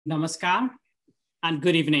Namaskar and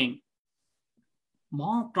good evening.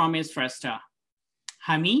 म प्रमेश श्रेष्ठ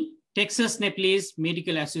हामी Texas Nepalese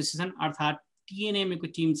medical association अर्थात् TNMA को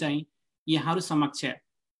टिम चाहिँ यहाँहरु समक्ष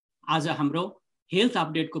आज हाम्रो हेल्थ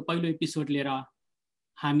अपडेटको पहिलो एपिसोड लिएर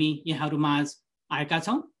हामी यहाँहरु माझ आएका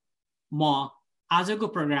छौं। म आजको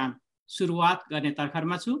प्रोग्राम सुरुवात गर्ने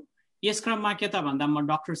तर्खरमा छु। यस क्रममा के त भन्दा म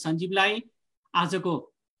डाक्टर सञ्जीवलाई आजको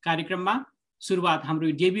कार्यक्रममा सुरुवात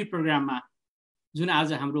हाम्रो डेब्यू प्रोग्राममा जुन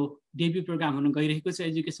आज हाम्रो डेब्यू प्रोग्राम हुन गइरहेको छ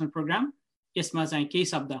एजुकेशनल प्रोग्राम, यसमा चाहिँ केही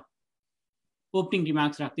शब्द ओपनिङ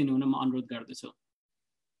रिमार्क्स राख्दिनु हुन म अनुरोध गर्दछु।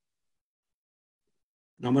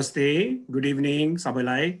 नमस्ते, गुड इभिनिङ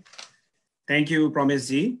सबैलाई। थ्यांक यू प्रमेश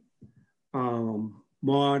जी। म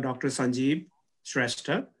doctor Sanjeev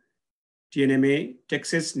Shrestha, TNMA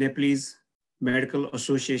Texas Nepalese medical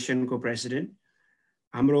association को प्रेसिडेन्ट।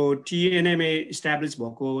 हाम्रो TNMA इस्टाब्लिश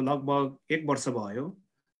भएको लगभग 1 वर्ष भयो,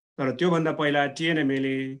 तर त्यो भन्दा पहिला TNMA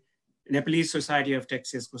ले नेप्लिज सोसाइटी अफ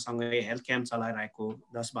टेक्सास को सँगै हेल्थ क्याम्प चलाइरहेको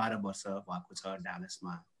 10-12 वर्ष भएको छ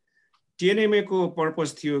डालसमा। TNMA को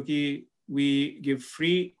पर्पस थियो कि we give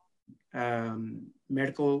free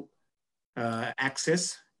medical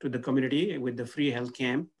access to the community with the free health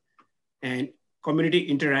camp and community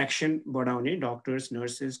interaction बढाउने doctors,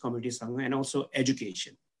 nurses, community सँग and also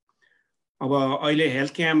education। अब अहिले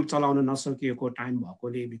हेल्थ क्याम्प चलाउन नसकिएको टाइम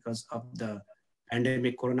भएकोले because of the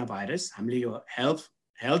pandemic coronavirus हामीले यो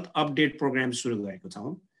हेल्थ अपडेट प्रोग्राम सुरु गरेको छौं।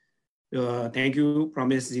 थ्यांक यू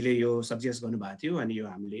प्रमेश जीले यो सजेस्ट गर्नुभएको थियो अनि यो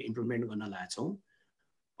हामीले इम्प्लिमेन्ट गर्न लाग्छौं।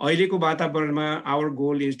 अहिलेको वातावरणमा our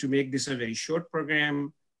goal is to make this a very short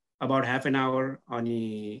programme about half an hour अनि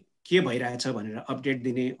के भइरहेछ भनेर अपडेट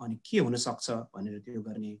दिने अनि के हुन सक्छ भनेर त्यो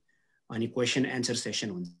गर्ने अनि क्वेशन एन्सर सेसन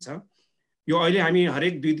हुन्छ। यो अहिले हामी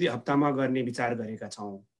हरेक 2 हप्तामा गर्ने विचार गरेका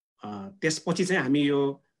छौं। त्यसपछि चाहिँ हामी यो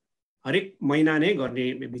हरेक महिना नै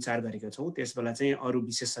गर्ने विचार गरेका छौं। त्यसबेला चाहिँ अरु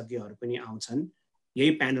विशेषज्ञहरु पनि आउँछन्।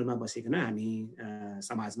 यही प्यानलमा बसिकन हामी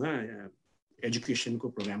समाजमा एजुकेसनको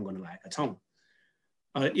प्रोग्राम गर्न लागेका छौं।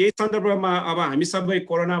 यही सन्दर्भमा अब हामी सबै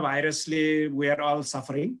कोरोना भाइरसले वी आर अल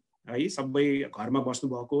सफरिङ है, सबै घरमा बस्नु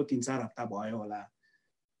भएको 3-4 हप्ता भयो होला।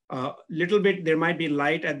 Little beet there might be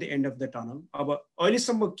light at the and of the tunnel. अब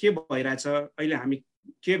अहिलेसम्म के भइराछ, अहिले हामी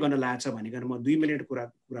के गर्न लागेछ भनेर म 2 मिनेट कुरा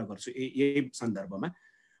गर्छु यही सन्दर्भमा।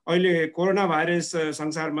 अहिले कोरोना भाइरस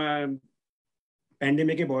संसारमा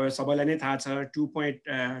पेन्डेमिकै भयो, सबैलाई नै थाहा छ।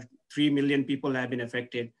 2.3 million people have been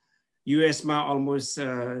affected. US मा almost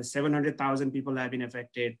 700,000 people have been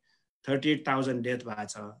affected, 38,000 death भएको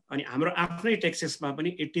छ। अनि हाम्रो आफ्नै टेक्सासमा पनि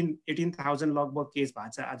 18,000 लगभग केस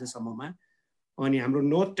भएको छ आजसम्ममा। अनि हाम्रो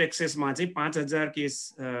नर्थ टेक्सासमा चाहिँ 5,000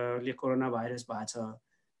 केस ले कोरोना भाइरस भएको छ।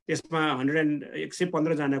 त्यसमा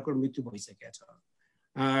 115 जनाको मृत्यु भइसकेको छ।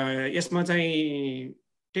 यसमा चाहिँ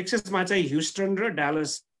टेक्सासमा चाहिँ ह्युस्टन र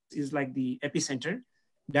Dallas is like the epicentre.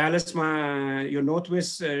 डालसमा यो नर्थ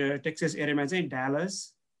वेस्ट टेक्सास एरियामा चाहिँ डालस,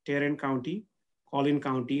 टेरेन काउन्टी, कलिन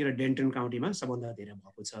काउन्टी र डेन्टन काउन्टीमा सबभन्दा धेरै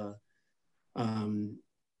भएको छ।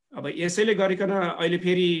 अब यसैले गरिकन अहिले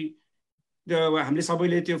फेरि हामीले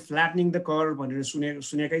सबैले त्यो फ्ल्याटनिङ द कर्भ भनेर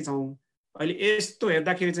सुनेकै छौं। अहिले यस्तो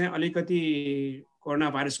हेर्दाखेरि चाहिँ अलिकति कोरोना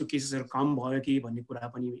भाइरसको केसेसहरु कम भयो कि भन्ने कुरा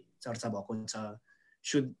पनि चर्चा भएको छ।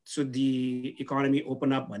 should the economy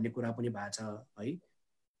open up भन्ने कुरा पनि भएको छ है।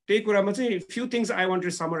 त्यही कुरामा चाहिँ few things I want to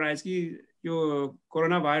summarize कि यो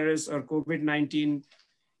corona virus or COVID-19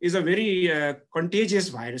 is a very contagious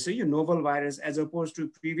virus, a novel virus as opposed to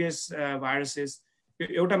previous viruses.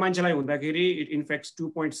 एउटा मान्छेलाई हुँदाखेरि it infects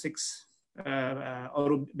 2.6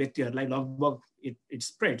 अरु व्यक्तिहरुलाई लगभग it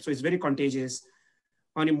spread, so it's very contagious.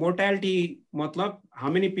 अनि mortality मतलब how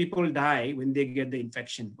many people die when they get the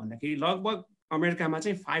infection भन्दाखेरि लगभग अमेरिकामा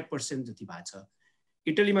चाहिँ 5% जति भएको छ।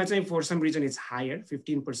 इटलीमा चाहिँ for some reason it's higher,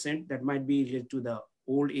 15%. that might be related to the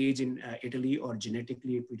old age in Italy or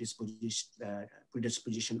genetically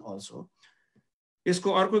predisposition also.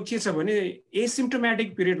 यसको अर्को के छ भने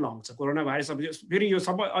एसिम्प्टोमेटिक पिरियड लङ छ कोरोना भाइरस। अब फेरि यो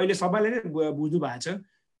सबै अहिले सबैले नै बुझ्नु भएको छ।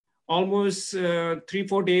 अलमोस्ट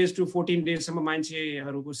 3-4 days to 14 days सम्म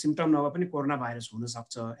मान्छेहरुको सिम्पटम नभए पनि कोरोना भाइरस हुन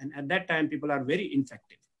सक्छ। and at that time people are very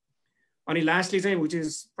infected. अनि लास्टली चाहिँ which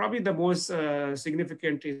is probably the most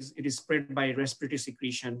significant is it is spread by respiratory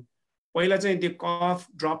secretion. पहिला चाहिँ त्यो कफ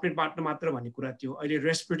ड्रपलेटबाट मात्र भन्ने कुरा थियो। अहिले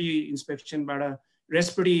रेस्पिरेटरी इन्स्पेक्सनबाट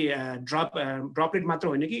रेस्पिरेटरी ड्रपलेट मात्र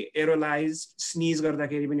होइन कि एरोलाइज स्नीज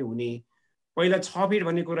गर्दाखेरि पनि हुने। पहिला 6 फिट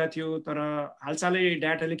भन्ने कुरा थियो, तर हालसालै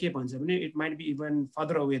डाटाले के भन्छ भने it might be even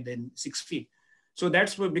further away than 6 feet. So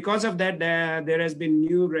that's because of that there has been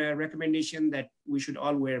new recommendation that we should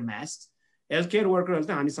all wear masks. Healthcare वर्करहरु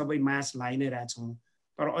त हामी सबै मास्क लाइ नै रहेछौं,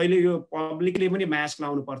 तर अहिले यो पब्लिकले पनि मास्क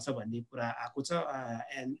लाउनु पर्छ भन्ने कुरा आएको छ।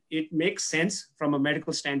 and it makes sense from a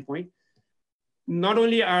medical standpoint. not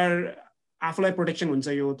only are आफूलाई protection हुन्छ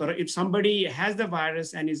यो, तर if somebody has the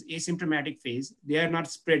virus and is asymptomatic phase, they are not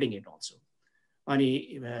spreading it also.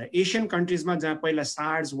 अनि Asian countries मा जहाँ पहिला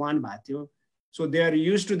SARS-1 भएको थियो, so they are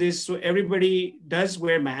used to this, so everybody does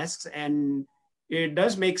wear masks and it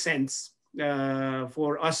does make sense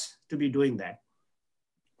for us to be doing that.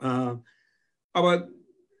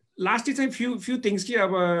 Lastly, चाहिँ few things कि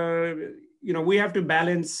अब you know, we have to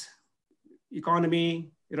balance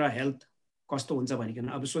economy र health कस्तो हुन्छ भनिकन.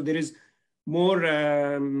 अब so there is more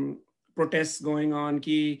protests going on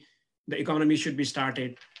कि the economy should be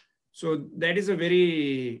started. So that is a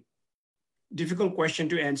very difficult question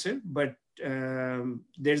to answer, but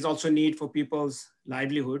there is also need for people's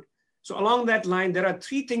livelihood. So along that line, there are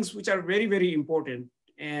three things which are very, very important.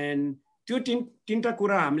 And त्यो तीनटा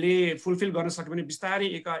कुरा हामीले fulfill गर्न सक्यो भने बिस्तारै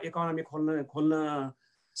economy खोल्न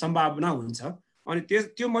सम्भावना हुन्छ. अनि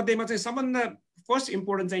त्यो मध्येमा चाहिँ सबभन्दा फर्स्ट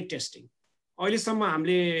इम्पोर्टेन्ट चाहिँ टेस्टिङ. अहिलेसम्म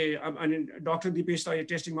हामीले अनि डाक्टर दिपेश अहिले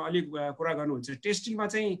टेस्टिङमा अलिक कुरा गर्नुहुन्छ. टेस्टिङमा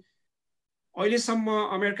चाहिँ अहिलेसम्म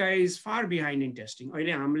America is far behind in testing.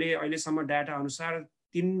 हामीले अहिलेसम्म डाटा अनुसार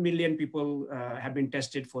 3 million people have been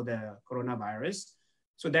tested for the coronavirus.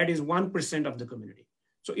 So that is 1% of the community.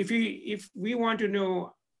 So if we want to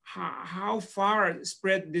know how far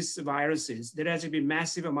spread this virus is, there has to be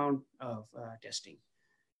massive amount of testing.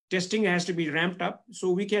 Testing has to be ramped up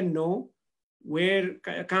so we can know where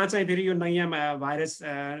कहाँ चाहिँ फेरि यो नयाँ virus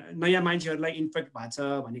नयाँ मान्छेहरूलाई infect भएको छ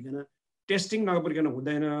भनिकन टेस्टिङ नगरिकन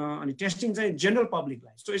हुँदैन. अनि टेस्टिङ चाहिँ general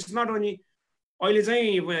पब्लिकलाई. So it's not only अहिले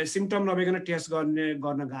चाहिँ सिम्पटम नभइकन टेस्ट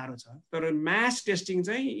गर्न गाह्रो छ, तर मास टेस्टिङ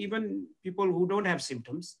चाहिँ even people who don't have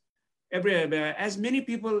symptoms as many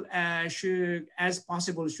people as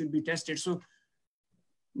possible should be tested. So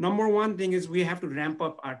number one thing is we have to ramp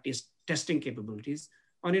up our testing capabilities.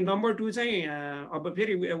 And number two,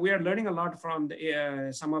 we are learning a lot from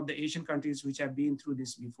some of the Asian countries which have been through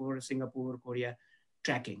this before, Singapore, Korea,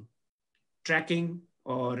 tracking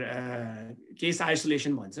or case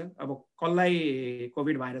isolation भन्छ. अब कसलाई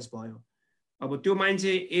covid virus भयो, अब त्यो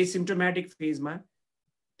मान्छे asymptomatic फेजमा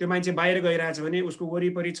त्यो मान्छे बाहिर गइरहेछ भने उसको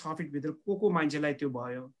वरिपरि 6 फिट भित्र को मान्छेलाई त्यो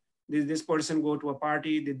भयो. Did this person go to a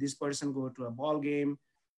party? Did this person go to a ball game?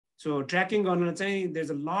 So tracking गर्न चाहिँ there's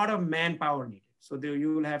a lot of manpower needed. So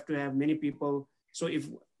you will have to have many people. So if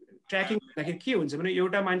tracking के हुन्छ भने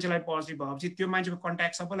एउटा मान्छेलाई positive भएपछि त्यो मान्छेको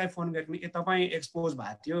कन्ट्याक्ट सबैलाई फोन गर्ने तपाईँ एक्सपोज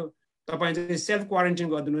भएको थियो, तपाईँ चाहिँ सेल्फ क्वारेन्टाइन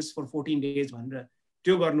गरिदिनुस् फर 14 days भनेर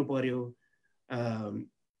त्यो गर्नु पर्यो.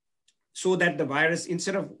 So that the virus,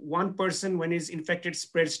 instead of one person when is infected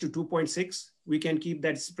spreads to 2.6, we can keep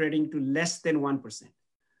that spreading to less than 1%.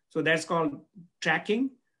 So that's called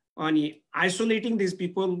tracking. On isolating these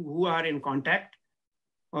people who are in contact,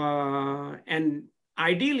 and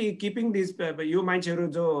ideally keeping these यो मान्छेहरु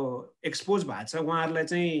जो expose भएको छ उहाँहरुलाई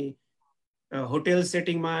चाहिँ hotel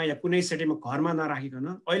सेटिङमा या कुनै सेटिङमा घरमा नराखिकन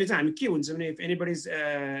अहिले चाहिँ हामी के हुन्छ भने if anybody is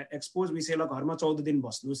exposed we say ल घरमा 14 दिन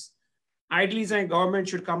बस्नुस्. Ideally, the government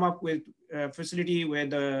should come up with a facility where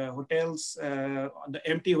the hotels, the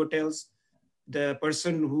empty hotels, the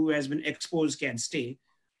person who has been exposed can stay.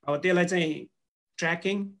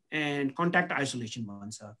 Tracking and contact isolation.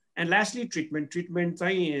 And lastly, treatment. Treatment,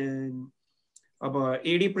 about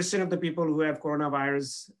 80% of the people who have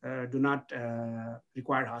coronavirus do not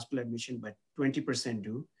require hospital admission, but 20%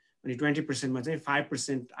 do. Only 20%,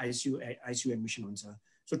 5% ICU admission.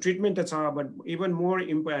 So treatment, that's all, but even more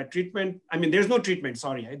treatment. I mean, there's no treatment,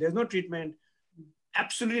 sorry. There's no treatment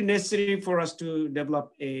absolutely necessary for us to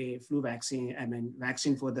develop a flu vaccine, I mean,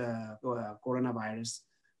 vaccine for the coronavirus.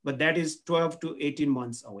 But that is 12 to 18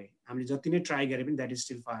 months away. I mean, try getting that is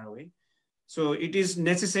still far away. So it is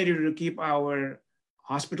necessary to keep our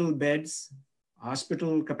hospital beds,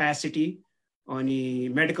 hospital capacity, on the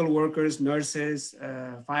medical workers, nurses,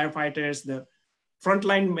 firefighters, the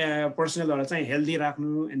frontline personnel are healthy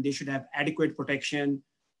and they should have adequate protection.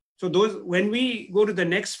 So those, when we go to the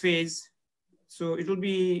next phase, so it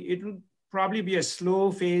will probably be a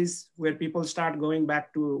slow phase where people start going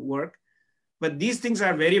back to work. But these things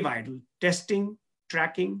are very vital: testing,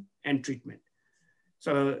 tracking, and treatment.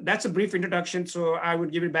 So that's a brief introduction. So I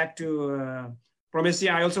would give it back to Promesi.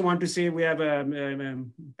 I also want to say we have a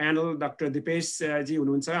panel, Dr. Dipesh ji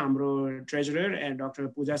hununcha, hamro treasurer, and Dr.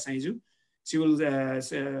 Pooja Saiju.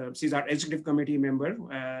 She's our executive committee member.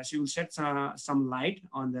 She will shed some light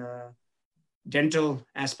on the dental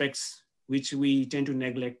aspects, which we tend to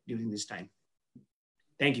neglect during this time.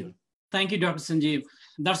 Thank you. Thank you, Dr. Sanjeev.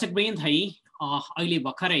 दर्शक वृन्द है अहिले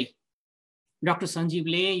भर्खरै doctor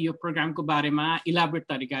सञ्जीवले यो प्रोग्रामको बारेमा elaborate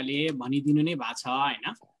तरिकाले भनिदिनु नै भएको छ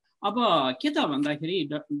हैन. अब के त भन्दाखेरि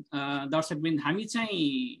दर्शकवृन्द हामी चाहिँ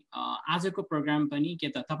आजको प्रोग्राम पनि के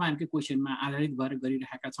त तपाईहरुको क्वेशनमा आधारित भएर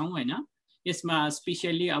गरिरहेका छौं हैन। यसमा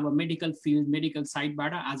स्पेशली अब मेडिकल फिल्ड मेडिकल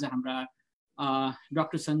साइडबाट आज हाम्रा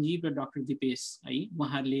डाक्टर सञ्जीव र डाक्टर दिपेश है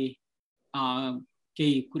उहाँहरूले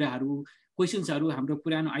केही कुराहरू क्वेशन्सहरू हाम्रो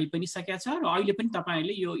पुरानो आइ पनि सकेका छ र अहिले पनि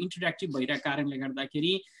तपाईहरुले यो इन्टरेक्टिभ भइरहेको कारणले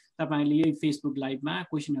गर्दाखेरि तपाईहरुले यो फेसबुक लाइभमा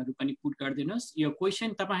क्वेशनहरू पनि पुट गरिदिनुस्। यो क्वेशन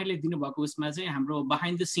तपाईहरुले दिनुभएको उसमा चाहिँ हाम्रो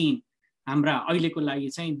बिहाइन्ड द सिन हाम्रा अहिलेको लागि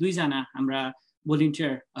चाहिँ दुईजना हाम्रा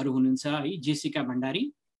भोलिन्टियरहरू हुनुहुन्छ है, जेसिका भण्डारी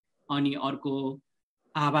अनि अर्को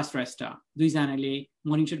आभा श्रेष्ठ, दुईजनाले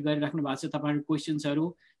मोनिटर गरिराख्नु भएको छ तपाईहरुको क्वेशन्सहरू।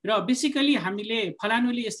 र बेसिकली हामीले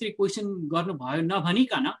फलानुले यसरी क्वेशन गर्नु भयो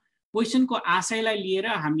नभनिकन क्वेशनको आशयलाई लिएर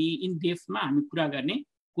हामी इन डेप्थमा हामी कुरा गर्ने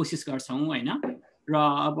कोसिस गर्छौं हैन। र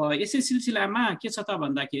अब यसै सिलसिलामा के छ त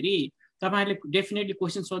भन्दाखेरि तपाईहरुले definitely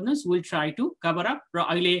question सोध्नुस्, will try to cover up. र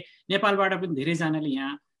अहिले नेपालबाट पनि धेरै जनाले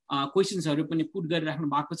यहाँ क्वेशन्सहरू पनि पुट गरिराख्नु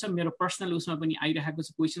भएको छ, मेरो पर्सनल उसमा पनि आइरहेको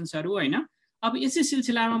छ क्वेशन्सहरू हैन। अब यसै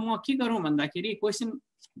सिलसिलामा म के गरौँ भन्दाखेरि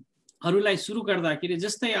क्वेशनहरूलाई सुरु गर्दाखेरि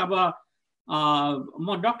जस्तै अब म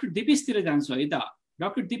डाक्टर दिपेशतिर जान्छु है त।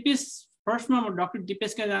 डाक्टर दिपेश फर्स्टमा म डाक्टर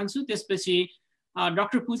दिपेशका जान्छु, त्यसपछि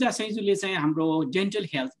डाक्टर पूजा सैजुले चाहिँ हाम्रो डेन्टल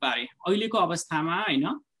हेल्थ बारे अहिलेको अवस्थामा हैन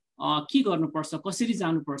के गर्नुपर्छ, कसरी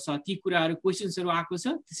जानुपर्छ, ती कुराहरू क्वेशन्सहरू आएको छ,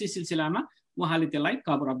 त्यसै सिलसिलामा उहाँले त्यसलाई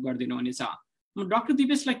कभर अप गरिदिनु हुनेछ। म डाक्टर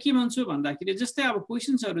दिपेशलाई के भन्छु भन्दाखेरि जस्तै अब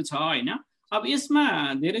क्वेशन्सहरू छ हैन, अब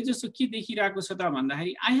यसमा धेरै जसो के देखिरहेको छ त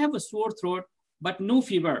भन्दाखेरि I have a sore throat but no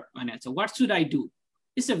fever भनेको छ, what should I do.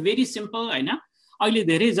 It's a very simple हैन। अहिले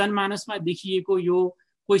धेरै जनमानसमा देखिएको यो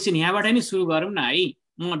क्वेशन यहाँबाट नै सुरु गरौँ न है।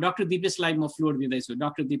 म डाक्टर दिपेशलाई म फ्लोर दिँदैछु।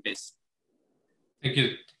 Doctor Dipesh.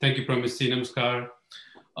 Thank you, Promise. Namaskar.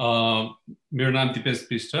 मेरो नाम Dipesh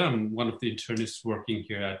Bista. I'm one of the internists working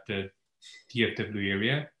here at the DFW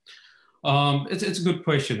area. It's a good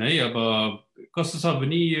question. अब कस्तो छ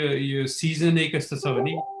भने यो season कस्तो छ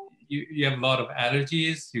भने you have a lot of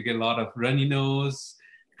allergies, you get a lot of runny nose,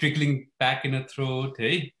 trickling back in the throat,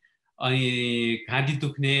 है अनि घाँटी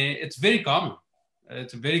दुख्ने. It's very common.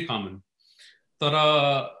 It's very common. तर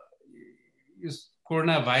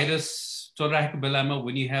coronavirus चलिरहेको बेलामा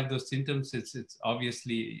when you have those symptoms, it's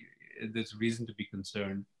obviously there's reason to be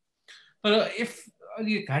concerned. But if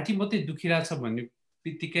घाँटी मात्रै दुखिरहेछ भन्ने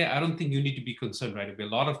बित्तिकै I don't think you need to be concerned right away. A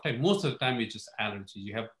lot of time, most of the time, it's just allergy.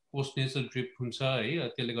 You have post-nasal drip हुन्छ है,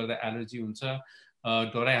 त्यसले गर्दा allergy हुन्छ,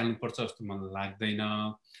 डराइहाल्नुपर्छ जस्तो मलाई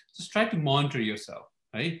लाग्दैन. Just try to monitor yourself,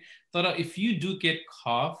 है. तर if you do get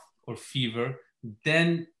cough or fever,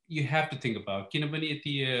 then you have to think about, किनभने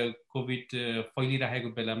यति COVID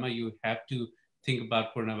फैलिरहेको बेलामा you have to think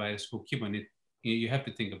about coronavirus को के भन्ने, you have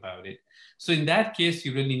to think about it. So in that case,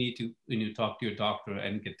 you really need to talk to your doctor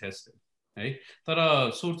and get tested. Right?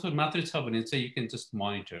 तर sore throat मात्रै छ भने चाहिँ you can just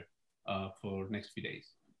monitor for next few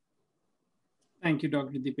days. Thank you,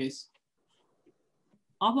 Dr. Dipesh.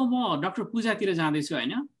 अब म doctor पूजातिर जाँदैछु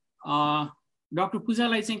हैन। डाक्टर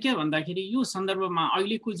पूजालाई चाहिँ के भन्दाखेरि यो सन्दर्भमा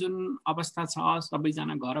अहिलेको जुन अवस्था छ,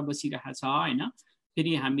 सबैजना घर बसिरहेको छ हैन,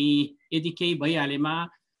 फेरि हामी यदि केही भइहालेमा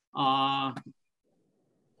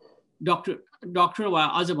डाक्टर वा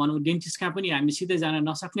अझ भनौँ डेन्टिस्टका पनि हामी सिधै जान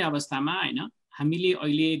नसक्ने अवस्थामा हैन, हामीले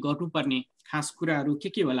अहिले गर्नुपर्ने खास कुराहरू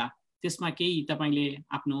के होला, त्यसमा केही तपाईले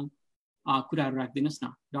आफ्नो कुराहरू राख्दिनुस्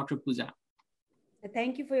न doctor Puja.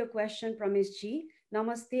 Thank you for your question, Pramesh ji.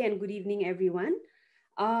 Namaste and good evening, everyone.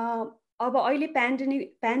 अब अहिले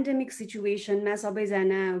pandemic situation मा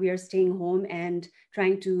सबैजना we are staying home and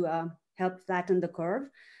trying to help flatten the curve.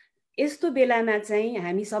 यस्तो बेलामा चाहिँ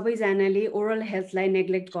हामी सबैजनाले oral health लाई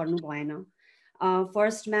neglect गर्नु भएन.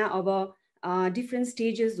 First मा अब different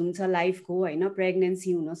stages हुन्छ life को हैन,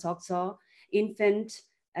 pregnancy हुन सक्छ, infant,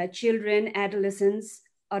 children, adolescents,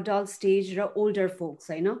 adult stage र older folks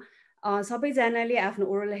हैन. सबैजनाले आफ्नो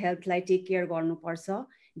oral health लाई take care गर्नुपर्छ.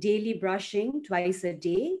 Daily brushing twice a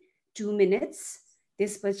day, 2 minutes.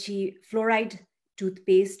 त्यसपछि fluoride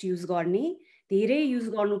toothpaste use गर्ने, धेरै use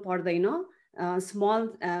गर्नु पर्दैन. Small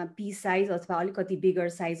pea size अथवा अलिकति bigger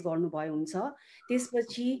size गर्नुभयो हुन्छ.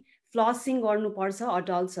 त्यसपछि flossing गर्नुपर्छ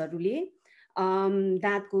adultsहरूले.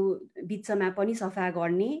 दाँतको बिचमा पनि सफा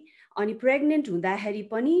गर्ने, अनि प्रेग्नेन्ट हुँदाखेरि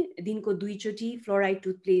पनि दिनको 2 चोटी फ्लोराइड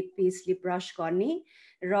टुथपेस्टले ब्रश गर्ने,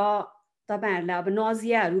 र तपाईहरुलाई अब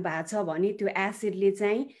नजियाहरू भएको छ भने त्यो एसिडले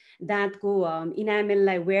चाहिँ दाँतको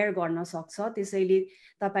इनामेललाई वेयर गर्न सक्छ. त्यसैले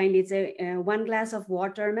तपाईले चाहिँ 1 ग्लास अफ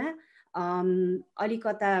वाटरमा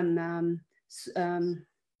अलिकता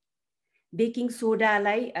बेकिङ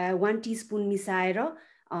सोडालाई 1 टीस्पुन मिसाएर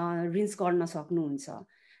रिन्स गर्न सक्नुहुन्छ.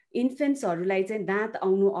 इन्फेन्ट्सहरूलाई चाहिँ दाँत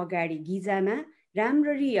आउनु अगाडि गिजामा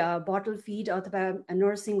राम्ररी बटल फिड अथवा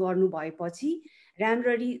नर्सिङ गर्नु भएपछि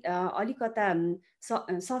राम्ररी अलिकता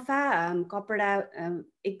सफा कपडा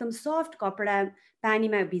एकदम सफ्ट कपडा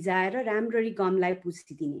पानीमा भिजाएर राम्ररी गमलाई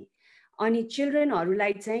पुछिदिने अनि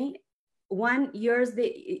चिल्ड्रेनहरूलाई चाहिँ 1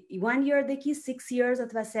 इयरदेखि 6 इयर्स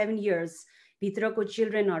अथवा 7 इयर्स भित्रको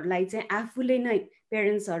चिल्ड्रेनहरूलाई चाहिँ आफूले नै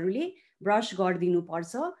पेरेन्ट्सहरूले ब्रस गरिदिनु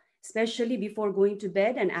पर्छ specially before going to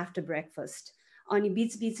bed and after breakfast अनि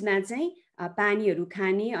बिचबिचमा चाहिँ पानीहरू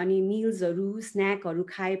खाने अनि मिल्सहरू स्न्याकहरू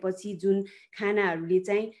खाएपछि जुन खानाहरूले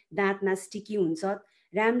चाहिँ दाँतमा स्टिकी हुन्छ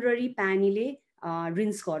राम्ररी पानीले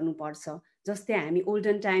रिन्स गर्नुपर्छ जस्तै हामी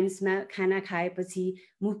ओल्डन टाइम्समा खाना खाएपछि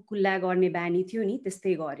मुख कुल्ला गर्ने बानी थियो नि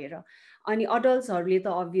त्यस्तै गरेर अनि अडल्ट्सहरूले त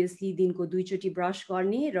अभियसली दिनको 2 चोटि ब्रस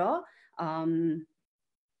गर्ने र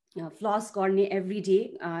फ्लस गर्ने एभ्री डे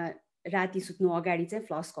राति सुत्नु अगाडि चाहिँ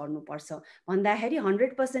फ्लस गर्नुपर्छ भन्दाखेरि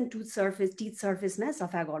 100% टीथ सर्फेसमा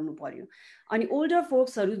सफा गर्नु पर्यो अनि ओल्डर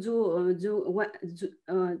फोक्सहरू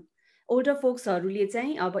ओल्डर फोक्सहरूले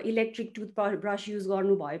चाहिँ अब इलेक्ट्रिक टुथ ब्रस युज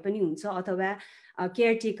गर्नु भए पनि हुन्छ अथवा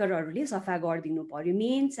केयरटेकरहरूले सफा गरिदिनु पर्यो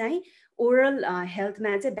मेन चाहिँ ओरल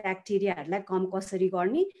हेल्थमा चाहिँ ब्याक्टेरियाहरूलाई कम कसरी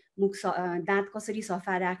गर्ने मुख दाँत कसरी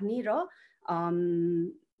सफा राख्ने र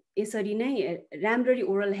यसरी नै राम्ररी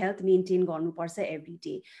ओरल हेल्थ मेन्टेन गर्नुपर्छ एभ्री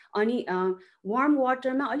डे अनि वार्म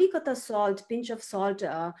वाटरमा अलिकता सल्ट पिन्च अफ सल्ट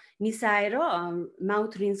मिसाएर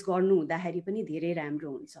माउथ रिन्स गर्नु हुँदाखेरि पनि धेरै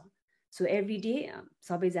राम्रो हुन्छ सो एभ्री डे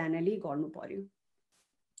सबैजनाले गर्नु पर्यो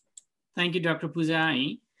थ्याङ्क यू डाक्टर पूजा है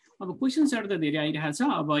अब क्वेसन्सहरू त धेरै आइरहेको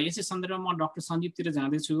छ अब यसै सन्दर्भमा डाक्टर सञ्जीवतिर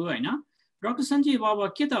जाँदैछु होइन डाक्टर सञ्जीव अब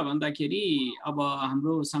के त भन्दाखेरि अब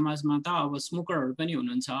हाम्रो समाजमा त अब स्मोकरहरू पनि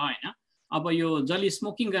हुनुहुन्छ होइन अब यो जसले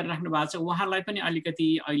स्मोकिङ गरिराख्नु भएको छ उहाँहरूलाई पनि अलिकति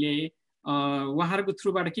अहिले उहाँहरूको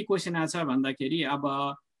थ्रुबाट के क्वेसन आएको छ भन्दाखेरि अब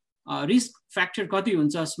रिस्क फ्याक्टर कति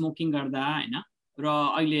हुन्छ स्मोकिङ गर्दा होइन र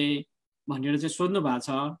अहिले भनेर चाहिँ सोध्नु भएको छ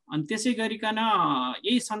अनि त्यसै गरिकन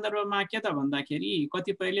यही सन्दर्भमा के त भन्दाखेरि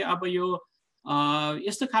कतिपयले अब यो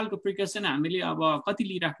यस्तो खालको प्रिकसन हामीले अब कति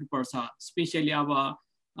लिइराख्नुपर्छ स्पेसली अब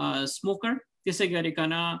स्मोकर त्यसै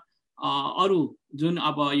गरिकन अरू जुन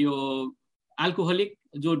अब यो अल्कोहोलिक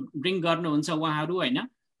जो ड्रिङ्क गर्नुहुन्छ उहाँहरू होइन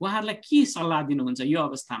उहाँहरूलाई के सल्लाह दिनुहुन्छ यो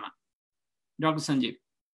अवस्थामा doctor Sanjeev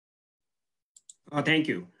thank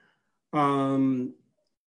you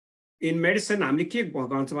in medicine हामीले के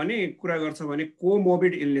गर्छ भने कुरा गर्छ भने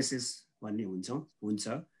कोमोर्बिड इलनेसेस भन्ने हुन्छ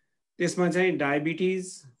त्यसमा चाहिँ डायबिटिज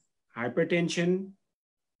हाइपरटेन्सन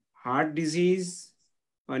हार्ट डिजिज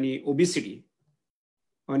अनि ओबेसिटी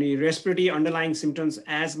अनि रेस्पिरेटरी अन्डरलाइङ सिम्पटम्स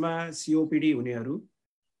एजमा सिओपिडी हुनेहरू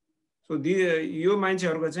सो यो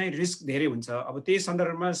मान्छेहरूको चाहिँ रिस्क धेरै हुन्छ अब त्यही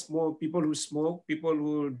सन्दर्भमा people who smoke, people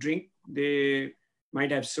who drink, they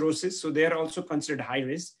might have cirrhosis, so they are also considered high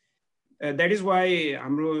risk. That is why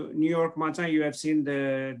New York you have seen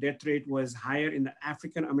the death rate was higher in the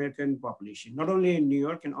African American population, not only in New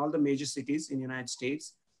York, in all the major cities in the United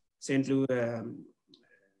States, St. Louis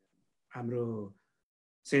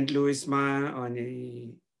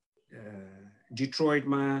Detroit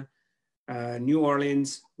New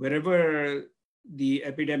Orleans, wherever the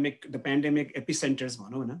pandemic epicenters,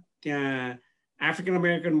 African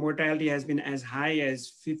American mortality has been as high as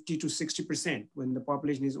 50 to 60% when the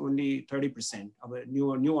population is only 30%.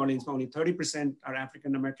 New Orleans, only 30% are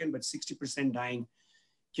African American, but 60% dying.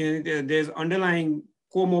 There's underlying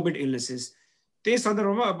comorbid illnesses. It's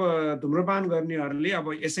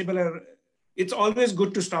always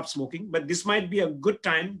good to stop smoking, but this might be a good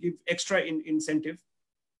time, give extra incentive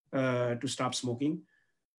to stop smoking.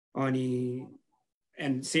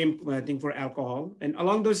 And same thing for alcohol. And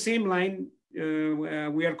along those same line,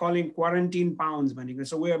 we are calling quarantine pounds.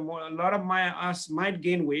 So a lot of us might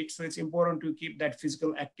gain weight. So it's important to keep that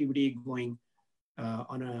physical activity going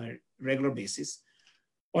on a regular basis.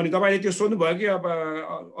 How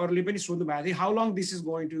long this is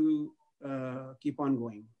going to keep on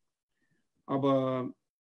going?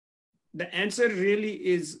 The answer really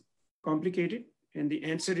is complicated, and the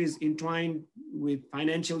answer is entwined with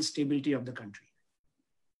financial stability of the country.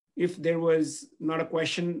 If there was not a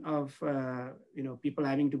question of people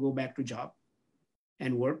having to go back to job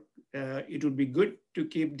and work, it would be good to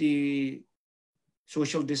keep the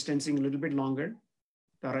social distancing a little bit longer.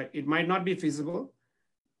 It might not be feasible,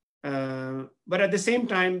 but at the same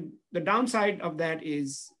time, the downside of that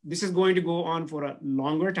is this is going to go on for a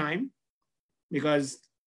longer time because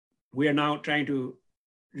we are now trying to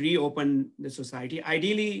reopen the society.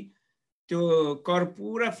 Ideally, to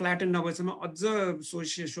pura flatten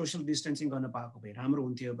social distancing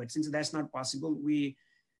but since that's not possible, we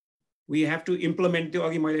have to implement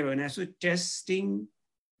the testing,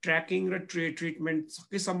 tracking, treatment.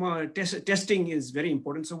 Testing is very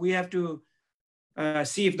important. So we have to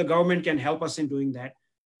see if the government can help us in doing that.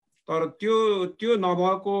 तर त्यो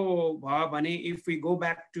नभएको भयो भने if we go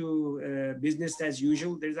back to business as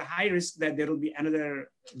usual, there's a high risk that there will be another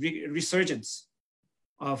resurgence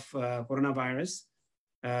of coronavirus,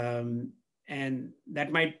 and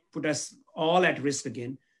that might put us all at risk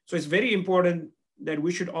again. So it's very important that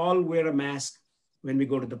we should all wear a mask when we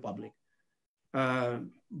go to the public.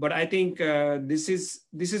 But I think this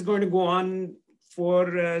is going to go on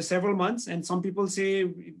for several months, and some people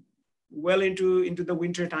say well into the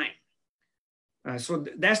winter time. So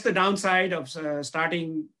that's the downside of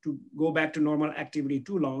starting to go back to normal activity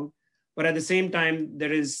too long. But at the same time,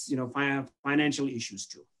 there is financial issues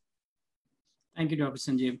too. Thank you, Dr.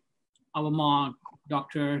 Sanjeev. अब म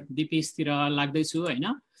doctor दिपेशतिर लाग्दैछु हैन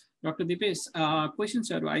doctor Dipesh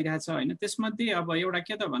क्वेशन्सहरु आइरहेछ हैन त्यसमध्ये अब एउटा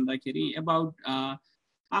के त भन्दाखेरि अबाउट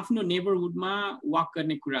आफ्नो नेबरहुडमा वक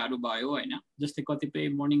गर्ने कुराहरु भयो हैन जस्तै कतिपय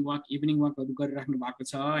मर्निङ वक इभिनिङ वकहरु गरिराख्नु भएको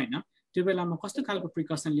छ हैन त्यो बेलामा कस्तो खालको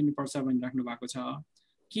प्रिकसन लिनुपर्छ भनिराख्नु भएको छ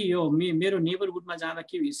कि यो मेरो नेबरहुडमा जाँदा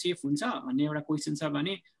के सेफ हुन्छ भन्ने एउटा क्वेशन छ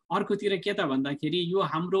भने अर्कोतिर के त भन्दाखेरि यो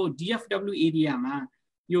हाम्रो डीएफडब्ल्यू एरियामा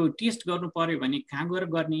यो टेस्ट गर्नु पर्यो भने कहाँ गएर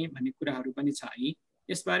गर्ने भन्ने कुराहरु पनि छ है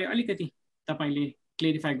यसबारे अलिकति तपाईले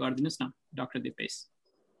क्लेरिफाई गरिदिनुस् न doctor Dipesh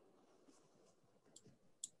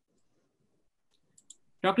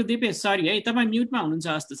Dr. Dipesh, sorry, hey, तपाईं म्युटमा हुनुहुन्छ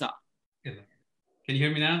जस्तो छ. Can you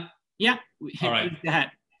hear me now? Yeah. All right. Go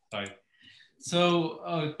ahead. Sorry. So,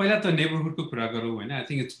 पहिला त नेबरहुडको कुरा गरौँ हैन. I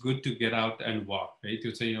think it's good to get out and walk, right?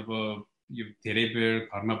 त्यो चाहिँ अब यो धेरै बेर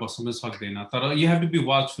घरमा बस्न सक्दैन. तर you have to be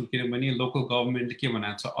watchful किनभने local government के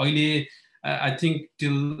भनेको छ. अहिले I think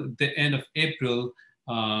till the end of April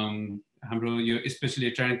हाम्रो यो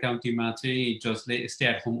especially Tarrant County मा चाहिँ जसले stay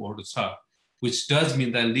at home order छ. Which does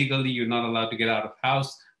mean that legally you're not allowed to get out of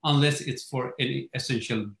house unless it's for any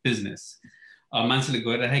essential business. Mansale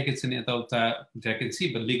goiraheको छ नि यताउता I can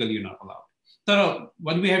see, but legally you're not allowed. So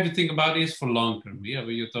what we have to think about is for long term.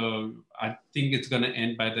 I think it's going to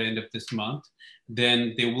end by the end of this month.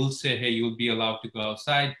 Then they will say, hey, you'll be allowed to go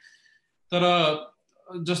outside. So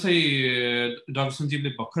just like Dr.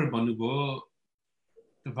 Sanjeevले भर्खर भन्नुभयो,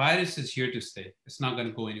 the virus is here to stay. It's not going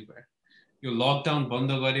to go anywhere. Your lockdown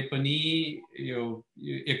banda gare pani, your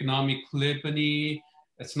economic खुले पनि,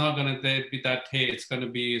 it's not going to be that, hey, it's going to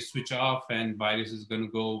be switch off and virus is going to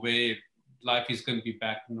go away, life is going to be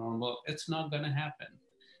back to normal. It's not going to happen.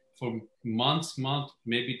 For months,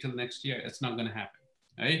 maybe till next year, it's not going to happen,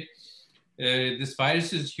 right? This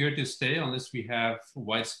virus is here to stay unless we have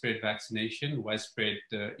widespread vaccination, widespread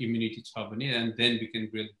immunity, and then we can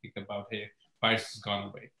really think about, hey, virus has gone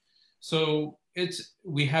away. So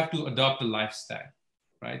we have to adopt a lifestyle,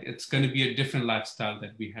 right? It's going to be a different lifestyle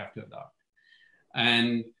that we have to adopt.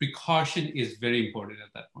 And precaution is very important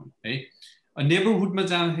at that point, right? A neighborhood,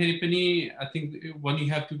 I think what you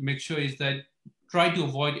have to make sure is that try to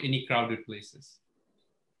avoid any crowded places.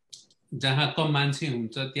 Walk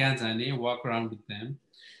around with them,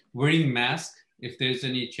 wearing mask if there's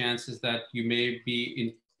any chances that you may be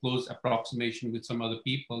in close approximation with some other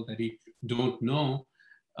people that you don't know.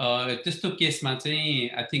 Just in case, I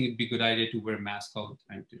think it'd be a good idea to wear a mask all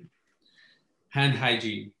the time too. Hand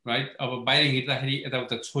hygiene, right? Our biting it,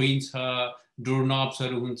 doorknobs,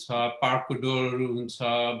 park door,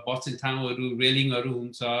 bus in town,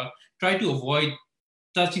 railing, try to avoid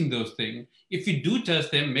touching those things. If you do touch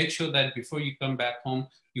them, make sure that before you come back home,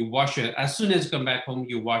 you wash your, as soon as you come back home,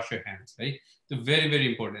 you wash your hands, right? It's very, very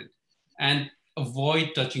important. And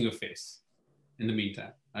avoid touching your face in the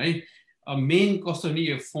meantime, right? A main cause of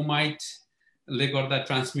fomite that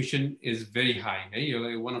transmission is very high.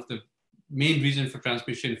 Right? One of the main reasons for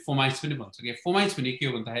transmission, fomites. Okay, fomites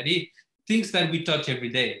things that we touch every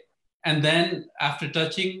day, and then after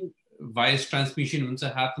touching, virus transmission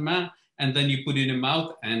and then you put it in your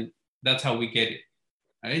mouth, and that's how we get it.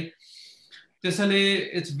 Right?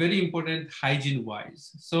 It's very important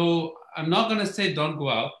hygiene-wise. So I'm not going to say don't go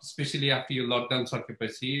out, especially after your lockdown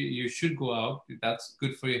occupancy. You should go out. That's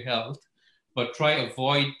good for your health. But try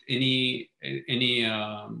avoid any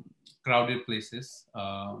crowded places.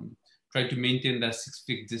 Try to maintain that 6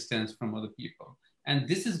 feet distance from other people. And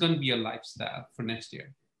this is going to be a lifestyle for next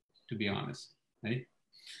year, to be honest, right?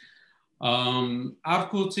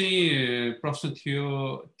 Arko चाहिँ प्रश्न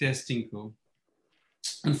थियो testing को.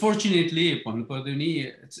 Unfortunately,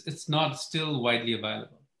 it's not still widely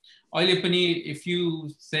available. If you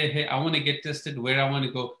say, hey, I want to get tested, where I want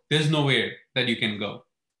to go, there's nowhere that you can go.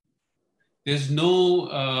 There's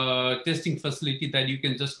no testing facility that you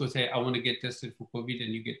can just go say, I want to get tested for COVID,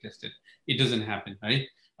 and you get tested. It doesn't happen, right?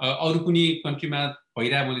 Country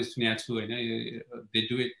they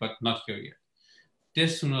do it, but not here yet.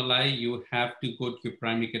 Test हुनलाई you have to go to your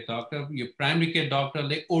primary care doctor. Your primary care doctor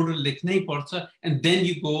ले order लेख्नै पर्छ, and then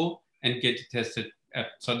you go and get tested at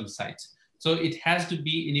certain sites. So it has to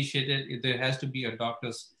be initiated. There has to be a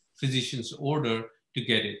doctor's physician's order to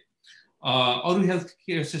get it. अरू health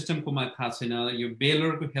care सिस्टमको मा थाहा छैन. यो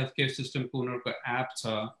बेलरको health care सिस्टमको उनीहरूको app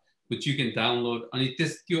छ, which you can download. अनि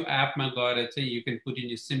त्यो एपमा गएर चाहिँ you can put in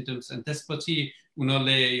your symptoms, and त्यसपछि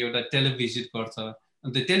उनीहरूले एउटा टेलिभिजिट गर्छ.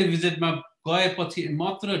 अनि त्यो टेलिभिजिटमा गएपछि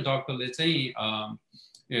मात्र डक्टरले चाहिँ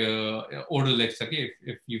order लेख्छ कि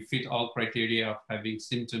if you fit all criteria of having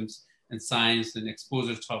symptoms and signs and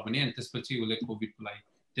exposure छ भने, अनि त्यसपछि उसले कोभिडको लागि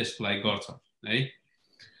टेस्टको लागि गर्छ है.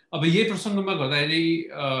 अब यही प्रसङ्गमा गर्दाखेरि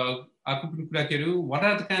अर्को पनि कुरा के अरे, what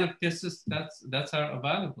are the kind of tests that are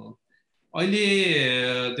available?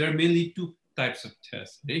 अहिले there are mainly two types of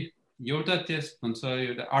tests है. एउटा टेस्ट हुन्छ,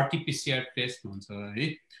 एउटा RT-PCR टेस्ट हुन्छ है.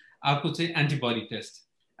 अर्को चाहिँ एन्टिबडी टेस्ट.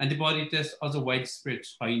 एन्टिबडी टेस्ट अझ वाइड स्प्रेड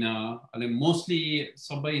छैन. अहिले मोस्टली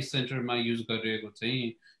सबै सेन्टरमा युज गरिरहेको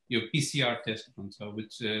चाहिँ यो PCR टेस्ट हुन्छ,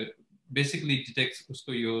 which basically detects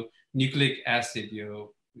उसको यो न्युक्लिक एसिड, यो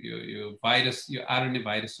भाइरस, यो RNA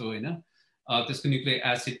भाइरस हो हैन, त्यसको न्युक्लिक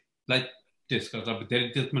एसिडलाई टेस्ट गर्छ. अब धेरै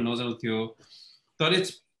डिटेलमा नजाउँ त्यो, तर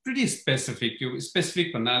इट्स pretty specific. यो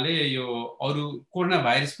स्पेसिफिक भन्नाले यो अरू कोरोना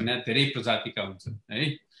भाइरस भने धेरै प्रजातिका हुन्छन्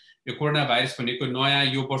है. यो कोरोना भाइरस भनेको नयाँ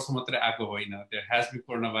यो वर्ष मात्रै आएको होइन. There has been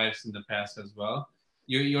corona virus in the past as well.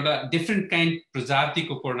 यो एउटा डिफरेंट काइन्ड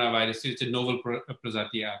प्रजातिको कोरोना भाइरस चाहिँ नोभल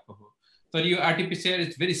प्रजाति आएको हो. तर यो RT-PCR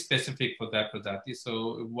is very specific for that प्रजाति. So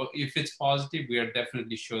if it's positive, we are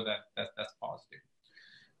definitely sure that that's positive.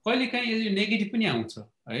 कहिलेकाहीँ यो नेगेटिभ पनि आउँछ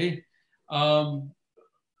है.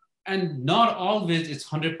 And not always it's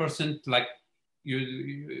 100% like you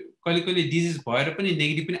कहिले disease भएर पनि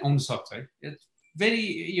नेगेटिभ पनि आउन सक्छ है. It's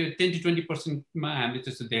very 10 to 20% मा हामीले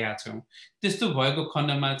त्यस्तो देखाएको छौँ. त्यस्तो भएको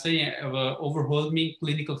खण्डमा चाहिँ अब overwhelming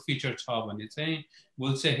clinical feature छ भने चाहिँ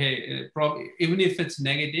we'll say hey, even if it's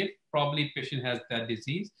negative, probably patient has that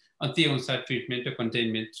disease. अनि त्यही अनुसार ट्रिटमेन्ट र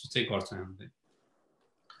कन्टेनमेन्ट चाहिँ गर्छ हामीले.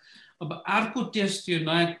 अब अर्को टेस्ट यो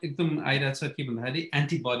नयाँ एकदम आइरहेछ के भन्दाखेरि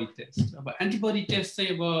एन्टिबडी टेस्ट. अब एन्टिबडी टेस्ट चाहिँ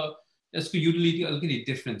अब यसको युटिलिटी अलिकति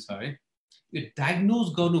डिफरेन्ट छ है. यो डायग्नोज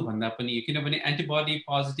गर्नुभन्दा पनि, किनभने एन्टिबडी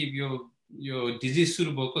पोजिटिभ यो डिजिज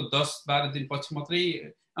सुरु भएको 10-12 दिनपछि मात्रै,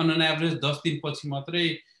 अन एन एभरेज 10 दिनपछि मात्रै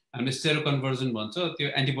हामीले सेरो कन्भर्जन भन्छ, त्यो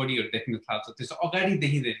एन्टिबडीहरू देख्न थाल्छ. त्यसो अगाडि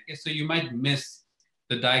देखिँदैन के. So you might miss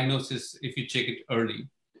the diagnosis if you check it early.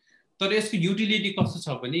 तर यसको युटिलिटी कस्तो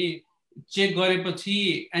छ भने, चेक गरेपछि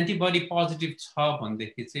एन्टिबडी पोजिटिभ छ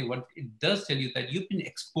भनेदेखि चाहिँ what it does tell you that you've been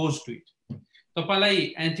exposed to it.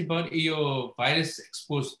 तपाईलाई एन्टिबडी यो भाइरस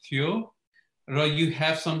एक्सपोज थियो र you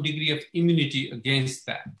have some degree of immunity against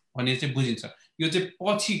that भन्ने चाहिँ बुझिन्छ. यो चाहिँ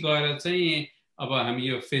पछि गएर चाहिँ अब हामी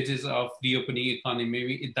यो phases of reopening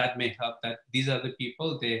economy, that may help that these are the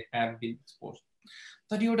people they have been exposed.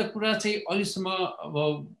 तर एउटा कुरा चाहिँ अहिलेसम्म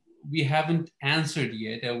अब we haven't answered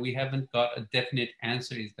yet, we haven't got a definite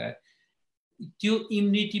answer, is that त्यो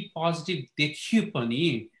immunity positive देखियो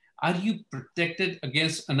पनि, are you protected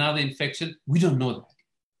against another infection? We don't know that.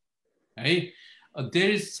 Right?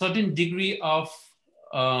 There is certain degree of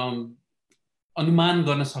अनुमान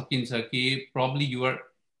गर्न सकिन्छ कि probably you are,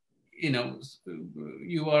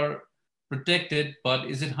 you are protected, but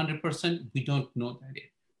is it 100%? We don't know that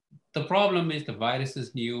yet. The problem is the virus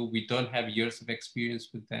is new. We don't have years of experience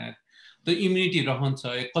with that. The immunity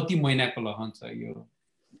रहन्छ, कति महिनाको रहन्छ यो,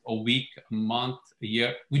 a week, a month, a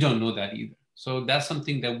year, we don't know that either. So that's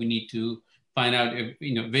something that we need to find out. If,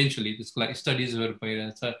 eventually, this like studies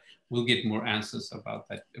we'll get more answers about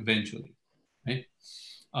that eventually, right?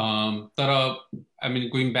 I mean,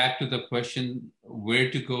 going back to the question, where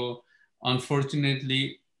to go?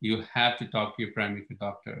 Unfortunately, you have to talk to your primary care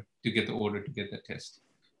doctor to get the order to get the test.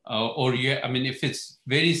 I mean, if it's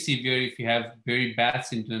very severe, if you have very bad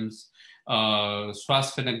symptoms,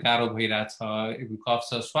 श्वास फेर्न गाह्रो भइरहेछ, कफ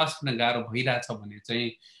छ, श्वास फेर्न गाह्रो भइरहेछ भने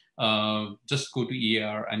चाहिँ just go to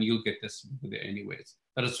ER and you'll get this there anyways.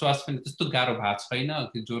 तर श्वास फेर्न त्यस्तो गाह्रो भएको छैन,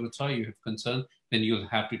 ज्वरो छ, you have concern, then you'll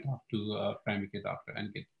have to talk to a primary care doctor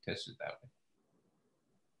and get tested that way.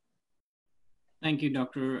 Thank you,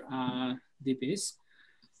 Dr. Dipesh.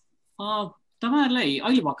 तपाईहरुलाई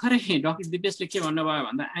अहिले भर्खरै डाक्टर दिपेशले के भन्नुभयो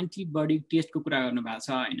भन्दा एन्टिबडी टेस्टको कुरा गर्नुभएको छ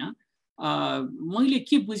हैन. मैले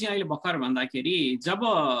के बुझेँ अहिले भर्खर भन्दाखेरि, जब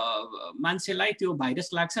मान्छेलाई त्यो भाइरस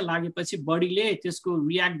लाग्छ, लागेपछि बडीले त्यसको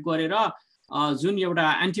रियाक्ट गरेर जुन एउटा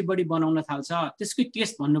एन्टिबडी बनाउन थाल्छ, त्यसको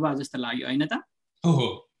टेस्ट भन्नुभयो जस्तो लाग्यो हैन त?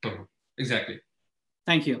 हो, एक्ज्याक्टली.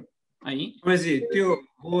 Thank you. है त्यो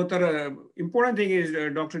हो, तर इम्पोर्टेन्ट थिङ इज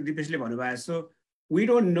डाक्टर दिपेशले भन्नुभयो, so we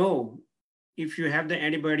don't know if you have the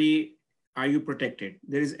antibody are you protected?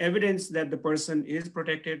 There is evidence that the person is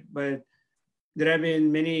protected, but there have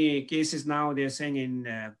been many cases now, they're saying in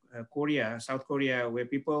Korea, South Korea, where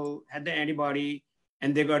people had the antibody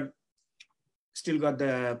and they still got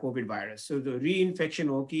the COVID virus. So the reinfection,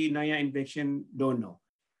 naya infection, don't know.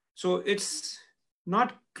 So it's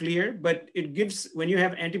not clear, but it gives, when you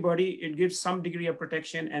have antibody, it gives some degree of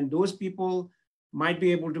protection, and those people might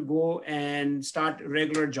be able to go and start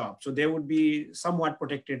regular jobs. So they would be somewhat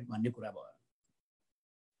protected.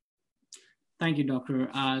 Thank you, Dr.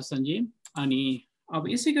 Sanjay. अनि अब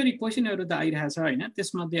यसै गरी क्वेसनहरु त आइरहेछ हैन,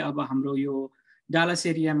 त्यसमध्ये अब हाम्रो यो डालास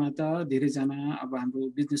एरियामा त धेरैजना अब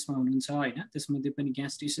हाम्रो बिजनेसमा हुनुहुन्छ हैन, त्यसमध्ये पनि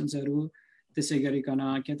ग्यास स्टेशन्सहरु, त्यसै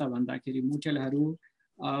गरिकन के त भन्दाखेरि मोटेलहरु,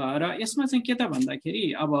 र यसमा चाहिँ के त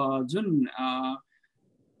भन्दाखेरि अब जुन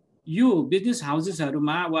यो बिजनेस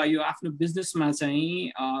हाउसेसहरुमा वा यो आफ्नो बिजनेसमा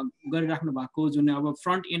चाहिँ गरिराख्नु भएको जुन अब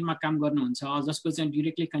फ्रन्ट एन्डमा काम गर्नुहुन्छ, जसको चाहिँ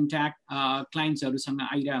डाइरेक्टली कन्ट्याक्ट क्लाइन्ट्सहरुसँग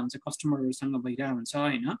आइरा हुन्छ, कस्टमरहरुसँग भइरा हुन्छ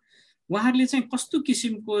हैन, उहाँहरुले चाहिँ कस्तो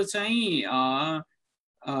किसिमको चाहिँ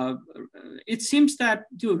इट सिम्स दैट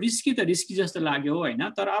त्यो रिस्की त रिस्की जस्तो लाग्यो हैन,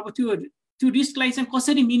 तर अब त्यो रिस्कलाई चाहिँ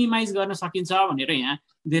कसरी मिनिमाइज गर्न सकिन्छ भनेर यहाँ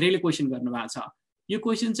धेरैले क्वेशन गर्नु भएको छ। यो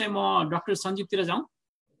क्वेशन चाहिँ म डाक्टर सञ्जीवतिर जाउँ।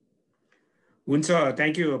 Hunsa,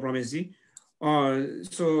 thank you, Prameshji.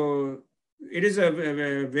 So it is a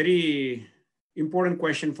very important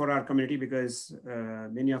question for our community because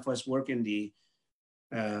many of us work in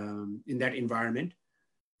that environment.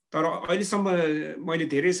 So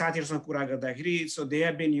they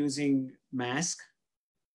have been using mask,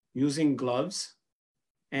 using gloves,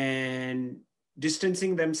 and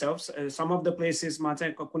distancing themselves. Some of the places,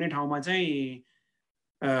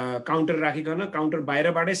 counter राखिकन counter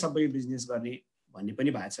बाहिरबाटै सबै business गर्ने भन्ने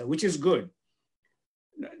पनि भएको छ, which is good.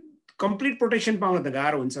 Complete protection पाउन त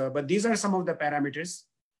गाह्रो हुन्छ, but these are some of the parameters.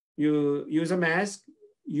 You use a mask,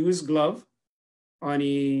 use glove,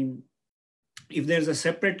 अनि if there's a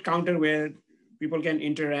separate counter where people can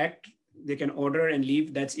interact, they can order and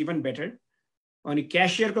leave, that's even better. अनि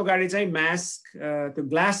cashier को गाडी चाहिँ mask, त्यो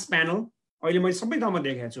glass panel, अहिले मैले सबै ठाउँमा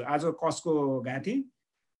देखेको छु, आज Costco गएको थिएँ,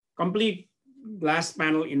 complete glass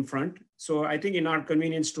panel in front. So I think in our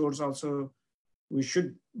convenience stores also, we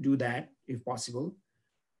should do that if possible.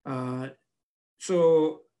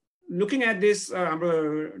 So looking at this,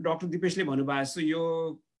 Dr. Dipeshले भन्नुभयो, so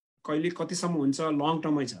यो कहिले कतिसम्म हुन्छ, long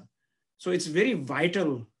term है छ. So it's very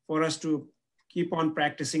vital for us to keep on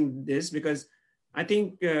practicing this, because I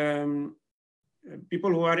think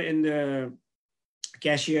people who are in the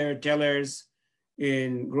cashier, tellers,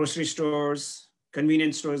 in grocery stores,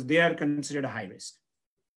 convenience stores, they are considered a high risk.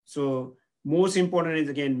 So most important is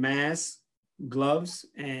again, mask, gloves,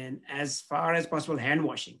 and as far as possible, hand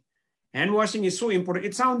washing. Hand washing is so important.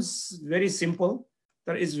 It sounds very simple,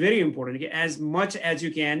 but it's very important. As much as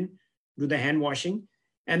you can, do the hand washing.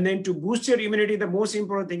 And then to boost your immunity, the most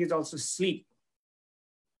important thing is also sleep.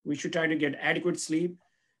 We should try to get adequate sleep,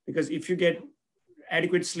 because if you get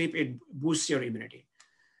adequate sleep, it boosts your immunity.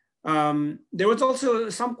 There was also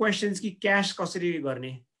some questions, ki cash कसरी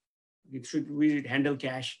गर्ने? Should we handle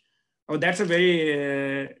cash? Oh, that's a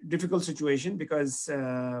very difficult situation, because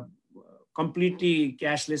completely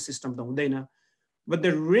cashless system त हुँदैन. But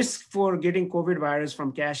the risk for getting COVID virus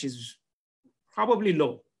from cash is probably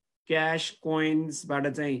low. Cash, coins,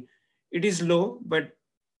 it is low, but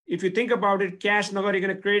if you think about it, cash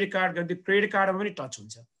नगरिकन credit card, the credit card पनि touch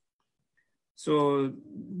हुन्छ. So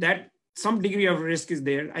that some degree of risk is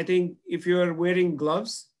there. I think if you're wearing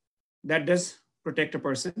gloves, that does protect a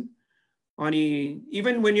person.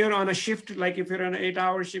 Even when you're on a shift, like if you're on an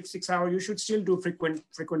 8-hour shift, 6-hour, you should still do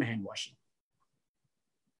frequent hand washing.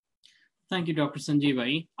 Thank you, Dr. Sanjay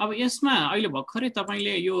bhai. अब यसमा अहिले भर्खरै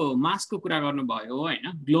तपाईले यो मास्कको कुरा गर्नुभयो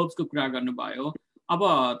हैन, ग्लोभ्सको कुरा गर्नुभयो. अब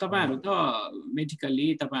तपाईहरु त मेडिकली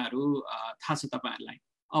तपाईहरु थाहा छ तपाईहरुलाई.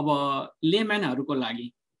 अब लेम्यानहरुको लागि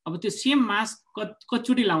अब त्यो सेम मास्क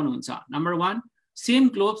कतिचोटी लाउनुहुन्छ? नम्बर 1, सेम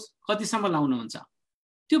ग्लोभ्स कतिसम्म लाउनुहुन्छ?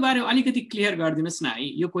 त्यो बारे अलिकति क्लियर गरिदिनुस् न है,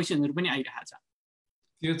 यो क्वेशनहरु पनि आइरहेको छ.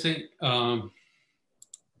 त्यो चाहिँ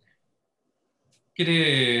के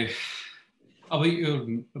अब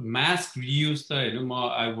यो mask reuse त हैन,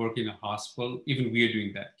 I work in a hospital, even we are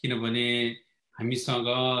doing that. किनभने हामीसँग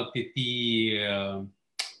त्यति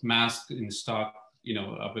mask in stock,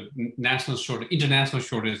 अब national shortage, international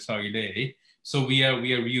shortage छ अहिले है. So we are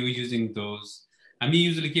reusing those. हामी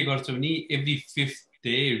usually के गर्छौं नि, every 5th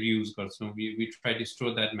day reuse गर्छौं. We try to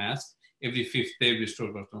store that mask every 5th day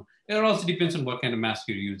restore गर्छौं. It also depends on what kind of mask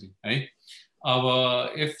you're using, right?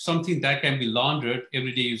 If something that can be laundered,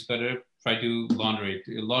 every day you've got to try to launder it.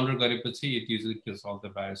 Launder गरेपछि it usually kills all the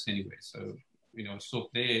virus anyway. So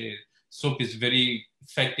soap ले soap is very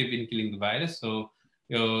effective in killing the virus. So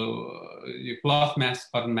your cloth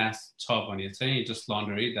mask, cotton mask छ भने चाहिँ just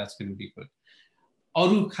launder it, that's going to be good.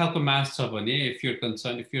 अरु खालको mask छ भने if you're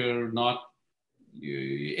concerned, if you're not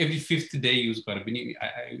every 5th day use गरे पनि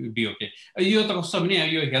it would be okay. यो त कस्तो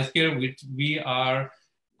भने यो healthcare we are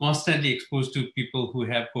constantly exposed to people who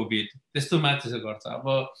have COVID. त्यस्तो मात्र गर्छ.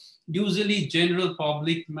 अब usually general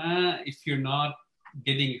public ma, if you're not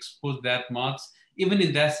getting exposed that much, even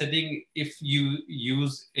in that setting, if you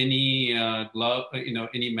use any glove,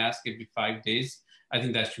 any mask every 5 days, I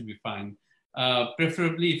think that should be fine.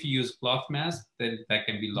 Preferably if you use cloth mask, then that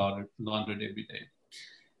can be laundered every day.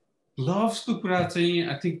 Gloves ko kura चाहिँ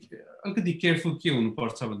I think अलिकति careful के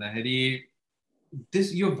हुनुपर्छ भन्दाखेरि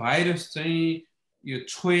यो virus चाहिँ यो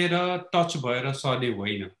छोएर touch भएर सर्ने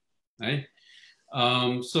होइन है.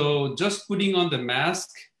 So just putting on the mask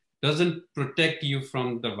doesn't protect you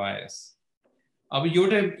from the virus. अब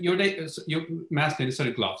एउटा mask हैन,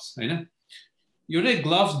 sorry, gloves हैन. एउटै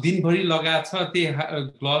gloves दिनभरि लगाएको छ,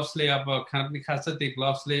 त्यो gloves ले अब खाना पनि खान्छ, त्यो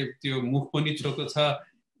gloves ले त्यो मुख पनि छोएको छ.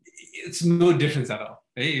 It's no difference at all.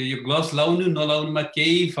 है यो gloves लाउनु नलाउनुमा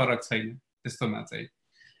केही फरक छैन त्यस्तोमा चाहिँ.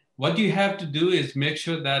 What you have to do is make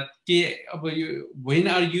sure that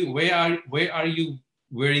where are you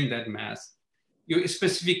wearing that mask? Your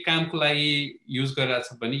specific कामको लागि use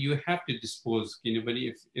गरेछ भने you have to dispose.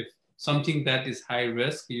 किनभने if something that is high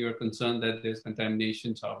risk, you're concerned that there's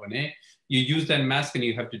contamination छ भने you use that mask and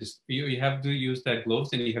you have to use that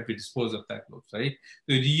gloves and you have to dispose of that gloves, right?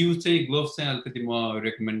 So reuse चाहिँ gloves चाहिँ अलिकति म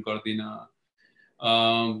recommend गर्दिन.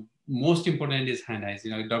 Most important is hand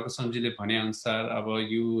hygiene. Dr. Sanjayले भने अनुसार अब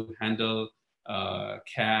you handle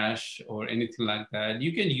cash or anything like that,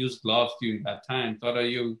 you can use gloves during that time. तर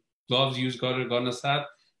यो gloves use गर्न साथ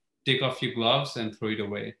take off your gloves and throw it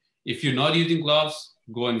away. If you're not using gloves,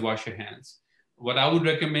 go and wash your hands. What I would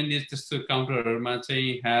recommend is just to counterमा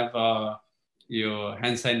चाहिँ have your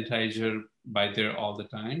hand sanitizer by there all the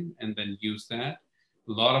time and then use that.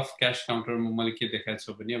 A lot of cash counter मैले के देखाएको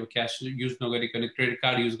छु भने अब cash use नगरिकन credit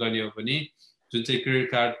card use गर्ने हो भने जुन चाहिँ credit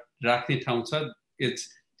card राख्ने ठाउँ छ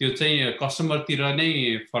त्यो चाहिँ customer तिर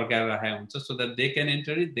नै फर्काएर राखेको हुन्छ so that they can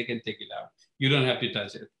enter it, they can take it out. You don't have to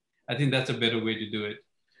touch it. I think that's a better way to do it.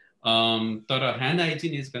 तर hand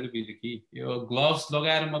hygiene is going to be the key. यो gloves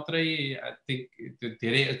लगाएर मात्रै I think त्यो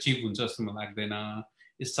धेरै achieve हुन्छ जस्तो मलाई लाग्दैन.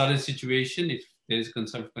 It's certain situation if there is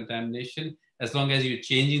concern of contamination. As long as you're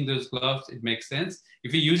changing those gloves, it makes sense.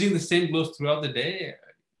 If you're using the same gloves throughout the day,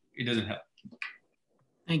 it doesn't help.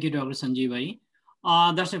 Thank you, Dr. Sanjay bhai.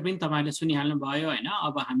 दर्शक पनि तपाईहरुले सुनिहाल्नु भयो हैन.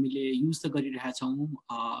 अब हामीले use त गरिरहेका छौं,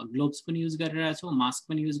 ग्लोभ्स पनि युज गरिरहेका छौं, मास्क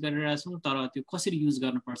पनि युज गरिरहेका छौं, तर त्यो कसरी युज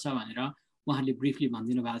गर्नुपर्छ भनेर उहाँले ब्रिफली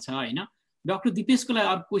भनिदिनु भएको छ हैन. डाक्टर दिपेशको लागि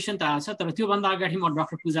अर्को क्वेशन त आछ, तर त्यो भन्दा अगाडि म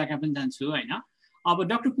डाक्टर पूजाका पनि जान्छु हैन. अब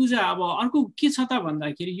डाक्टर पूजा अब अर्को के छ त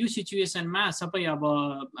भन्दाखेरि यो सिचुएसनमा सबै अब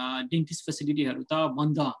डेन्टिस्ट फेसिलिटीहरु त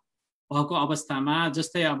बन्द भएको अवस्थामा,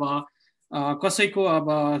 जस्तै अब कसैको अब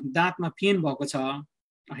दाँतमा पेन भएको छ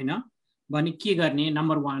हैन भने के गर्ने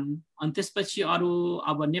नम्बर 1. अनि त्यसपछि अरु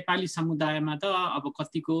अब नेपाली समुदायमा त अब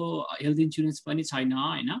कतिको हेल्थ इन्स्योरेन्स पनि छैन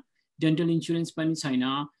हैन, डेन्टल इन्स्योरेन्स पनि छैन.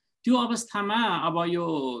 त्यो अवस्थामा अब यो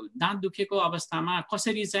दाँत दुखेको अवस्थामा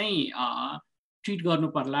कसरी चाहिँ ट्रिट गर्नु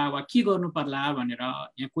पर्ला वा के गर्नु पर्ला भनेर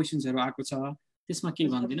यहाँ क्वेशन्सहरु आएको छ, त्यसमा के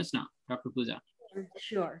भन्दिनुस् न डाक्टर पूजा.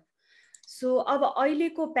 Sure. So अब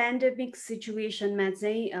अहिलेको पेन्डेमिक सिचुएसनमा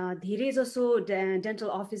चाहिँ धेरै जसो डेन्टल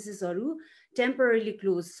अफिसेसहरु टेम्पररी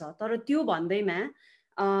क्लोज छ. तर त्यो भन्दैमा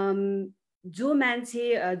जो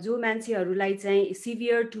मान्छेहरुलाई चाहिँ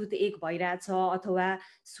सिभियर टुथ एक भइराछ अथवा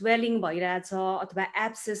स्वेलिङ भइराछ अथवा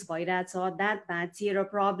एब्सेस भइराछ, दाँत भाँचिएर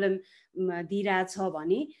प्रब्लम दिइराछ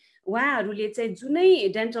भने उहाँहरूले चाहिँ जुनै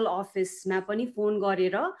डेन्टल अफिसमा पनि फोन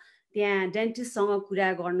गरेर त्यहाँ डेन्टिस्टसँग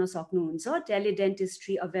कुरा गर्न सक्नुहुन्छ.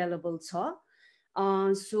 टेलिडेन्टिस्ट्री अवेलेबल छ.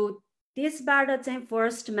 सो त्यसबाट चाहिँ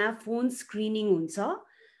फर्स्टमा फोन स्क्रिनिङ हुन्छ.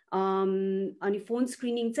 अनि फोन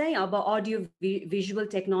स्क्रिनिङ चाहिँ अब अडियो भिजुअल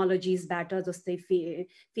टेक्नोलोजिजबाट जस्तै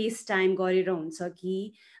फेस टाइम गरेर हुन्छ कि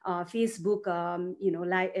फेसबुक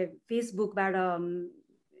फेसबुकबाट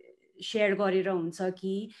शेयर गरेर हुन्छ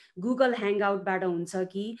कि गुगल ह्याङआउटबाट हुन्छ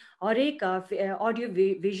कि हरेक अडियो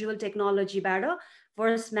भिजुअल टेक्नोलोजीबाट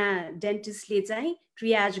फर्स्टमा डेन्टिस्टले चाहिँ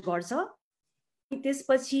ट्रियाज गर्छ.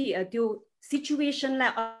 त्यसपछि त्यो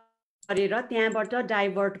सिचुएसनलाई गरेर त्यहाँबाट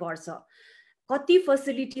डाइभर्ट गर्छ. कति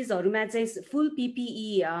फेसिलिटिजहरुमा चाहिँ फुल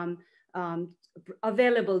पीपीई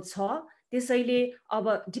अवेलेबल छ. त्यसैले अब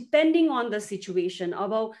डिपेन्डिङ अन द सिचुएसन,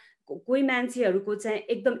 अब कोही मान्छेहरुको चाहिँ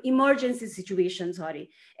एकदम इमर्जेन्सी सिचुएसन छ अरे,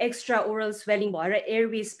 एक्स्ट्रा ओरल स्वेलिङ भएर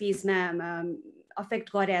एयरवे स्पेसमा अफेक्ट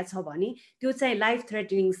गरेछ भने त्यो चाहिँ लाइफ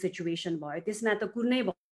थ्रेटनिङ सिचुएसन भयो. त्यसमा त कुनै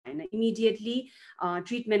हैन इमिडिएटली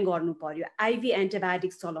ट्रिटमेन्ट गर्नु पर्यो आइभी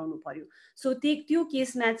एन्टिबायोटिक्स चलाउनु पर्यो सो त्यो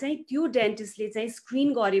केसमा चाहिँ त्यो डेन्टिस्टले चाहिँ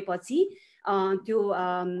स्क्रिन गरेपछि त्यो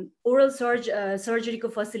ओरल सर्जरीको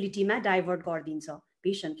फेसिलिटीमा डाइभर्ट गरिदिन्छ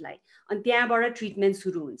पेशेन्टलाई अनि त्यहाँबाट ट्रिटमेन्ट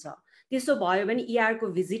सुरु हुन्छ त्यसो भयो भने इआरको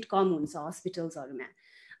भिजिट कम हुन्छ हस्पिटल्सहरुमा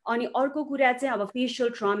अनि अर्को कुरा चाहिँ अब फेशियल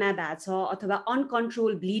ट्रमा भएको छ अथवा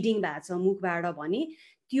अनकन्ट्रोल ब्लिडिङ भएको छ मुखबाट भने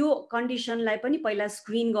त्यो कन्डिसनलाई पनि पहिला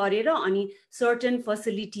स्क्रिन गरेर अनि सर्टेन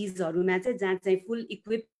फेसिलिटिजहरुमा चाहिँ जहाँ चाहिँ फुल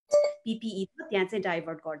इक्विप्ड पीपीई छ त्यहाँ चाहिँ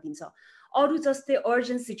डाइभर्ट गरिदिन्छ अरु जस्तै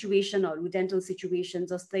अर्जेन्ट सिचुएसनहरु डेन्टल सिचुएसन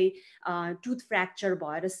जस्तै टुथ फ्र्याक्चर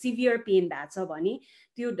भएर सिभियर पेन भएको छ भने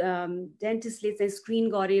त्यो डेन्टिस्टले चाहिँ स्क्रिन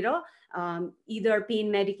गरेर इदर पेन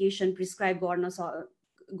मेडिकेसन प्रिस्क्राइब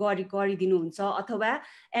गरिदिनुहुन्छ अथवा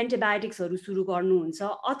एन्टिबायोटिक्सहरु सुरु गर्नुहुन्छ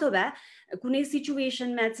अथवा कुनै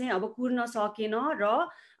सिचुएसनमा चाहिँ अब कुर्न सकेन र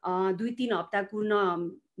 2-3 हप्ता कुर्न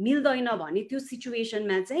मिल्दैन भने त्यो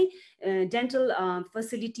सिचुएसनमा चाहिँ डेन्टल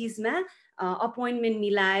फेसिलिटिजमा अपोइन्टमेन्ट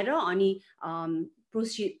मिलाएर अनि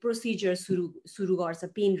प्रोसिजर सुरु गर्छ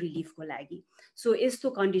पेन रिलिफको लागि सो यस्तो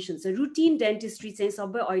कन्डिसन छ रुटिन डेन्टिस्ट्री चाहिँ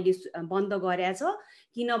सबै अहिले बन्द गरेछ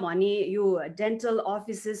किनभने यो डेन्टल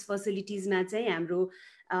अफिसेस फेसिलिटिजमा चाहिँ हाम्रो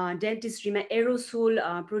डेन्टिस्ट्रीमा एरोसोल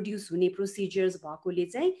प्रोड्युस हुने प्रोसिजर्स भएकोले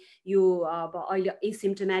चाहिँ यो अब अहिले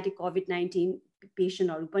एसिम्प्टोमेटिक कोभिड-19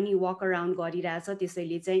 पेशेन्टहरु पनि वक अराउन्ड गरिरहेछ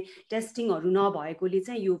त्यसैले चाहिँ टेस्टिङहरु नभएकोले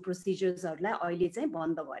चाहिँ यो प्रोसिजर्सहरुलाई अहिले चाहिँ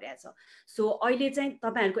बन्द गरेछ सो अहिले चाहिँ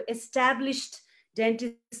तपाईहरुको एस्टाब्लिश्ड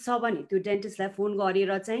डेन्टिस्ट छ भने त्यो डेन्टिस्टलाई फोन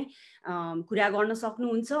गरेर चाहिँ कुरा गर्न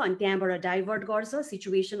सक्नुहुन्छ अनि त्यहाँबाट डाइभर्ट गर्छ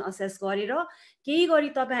सिचुएसन असेस गरेर केही गरी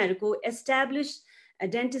तपाईहरुको एस्टाब्लिश्ड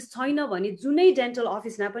डेन्टिस्ट छैन भने जुनै डेन्टल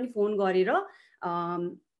अफिसमा पनि फोन गरेर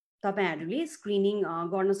तपाईहरुले स्क्रिनिङ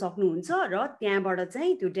गर्न सक्नुहुन्छ र त्यहाँबाट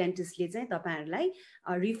चाहिँ त्यो डेन्टिस्टले चाहिँ तपाईहरुलाई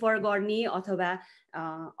रिफर गर्ने अथवा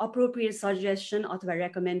अप्रोप्रिएट सजेसन अथवा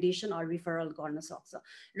रेकमेन्डेसन अर रिफरल गर्न सक्छ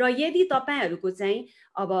र यदि तपाईहरुको चाहिँ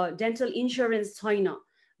अब डेन्टल इन्स्योरेन्स छैन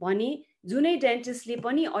भने जुनै डेन्टिस्टले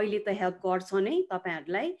पनि अहिले त हेल्प गर्छ नै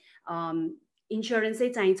तपाईहरुलाई इन्स्योरेन्सै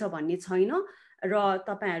चाहिन्छ भन्ने छैन र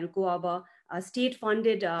तपाईहरुको अब स्टेट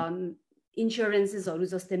फन्डेड इन्स्योरेन्सेसहरु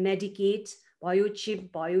जस्तै मेडिकेट भयो चिप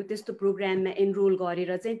भयो त्यस्तो प्रोग्राममा एनरोल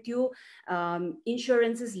गरेर चाहिँ त्यो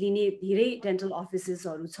इन्स्योरेन्सेस लिने धेरै डेन्टल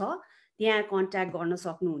अफिसेसहरु छ त्यहाँ कन्ट्याक्ट गर्न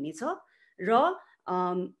सक्नुहुनेछ र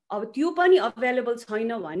अब त्यो पनि अवेलेबल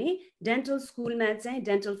छैन भने डेन्टल स्कुलमा चाहिँ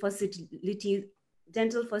डेन्टल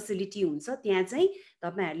फेसिलिटी हुन्छ त्यहाँ चाहिँ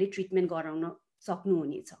तपाईहरुले ट्रिटमेन्ट गराउन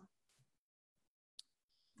सक्नुहुनेछ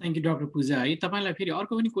थ्यांक यू डाक्टर पूजा है तपाईलाई फेरि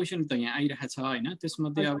अर्को पनि क्वेशन त यहाँ आइरहेछ हैन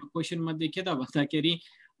त्यसमध्ये अब क्वेशन मध्ये के त भन्दाखेरि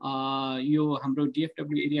यो हाम्रो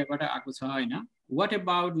डीएफडब्ल्यू एरियाबाट आएको छ हैन व्हाट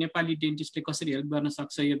अबाउट नेपाली डेन्टिस्टले कसरी हेल्प गर्न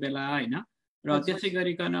सक्छ यो बेला हैन र त्यसै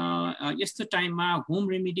गरिकन यस्तो टाइममा होम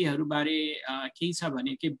रेमेडीहरु बारे केही छ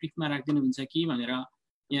भने के ब्रिफमा राख्दिनुहुन्छ कि भनेर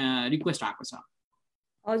यहाँ रिक्वेस्ट आएको छ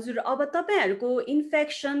हजुर अब तपाईहरुको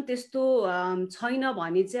इन्फेक्सन त्यस्तो छैन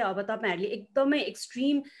भने चाहिँ अब तपाईहरुले एकदमै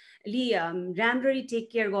एक्सट्रिमली राम्ररी टेक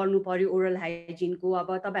केयर गर्नु पर्यो ओरल हाइजिनको अब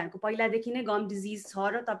तपाईहरुको पहिलादेखि नै गम डिजिज छ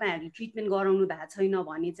र तपाईहरुले ट्रिटमेन्ट गराउनु भएको छैन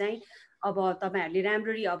भने चाहिँ अब तपाईहरुले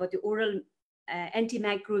राम्ररी अब त्यो ओरल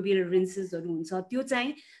एन्टिमाइक्रोबियल रिन्सेसहरु हुन्छ त्यो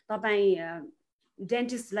चाहिँ तपाई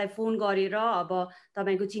डेन्टिस्टलाई फोन गरेर अब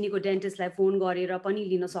तपाईको चिनीको डेन्टिस्टलाई फोन गरेर पनि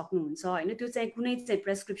लिन सक्नुहुन्छ हैन त्यो चाहिँ कुनै चाहिँ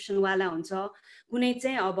प्रेस्क्रिप्सन वाला हुन्छ कुनै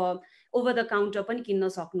चाहिँ अब ओभर द काउन्टर पनि किन्न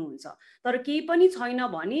सक्नुहुन्छ तर केही पनि छैन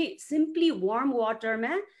भने simply warm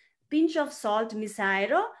वाटरमा pinch of salt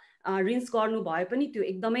मिसाएर रिन्स गर्नु भए पनि त्यो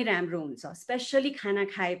एकदमै राम्रो हुन्छ स्पेशली खाना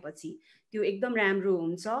खाएपछि त्यो एकदम राम्रो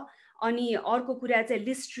हुन्छ अनि अर्को कुरा चाहिँ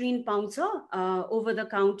लिस्ट्रिन पाउँछ ओभर द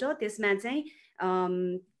काउन्टर त्यसमा चाहिँ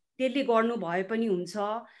त्यसले गर्नु भए पनि हुन्छ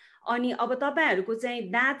अनि अब तपाईहरुको चाहिँ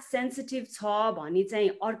दाँत सेन्सिटिभ छ भने चाहिँ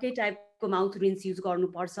अर्कै टाइपको माउथ रिन्स युज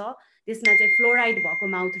गर्नुपर्छ त्यसमा चाहिँ फ्लोराइड भएको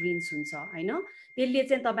माउथ रिन्स हुन्छ हैन त्यसले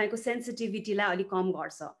चाहिँ तपाईको सेन्सिटिभिटीलाई अलि कम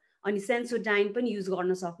गर्छ अनि सेन्सोडाइन पनि युज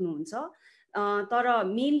गर्न सक्नुहुन्छ तर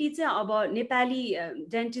मेनली चाहिँ अब नेपाली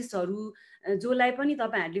डेन्टिस्टहरु जोलाई पनि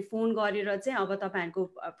तपाईहरुले फोन गरेर चाहिँ अब तपाईहरुको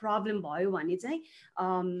प्रब्लम भयो भने चाहिँ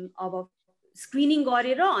अब स्क्रिनिङ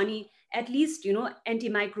गरेर अनि at least you know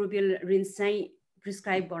antimicrobial rinse चाहिँ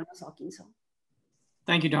प्रिस्क्राइब गर्न सकिन्छ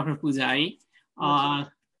थ्यांक यू डाक्टर पूजा है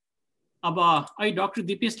अब अहिले डाक्टर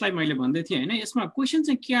दिपेशलाई मैले भन्दै थिएँ हैन यसमा क्वेशन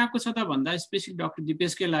चाहिँ के आएको छ त भन्दा स्पेशली डाक्टर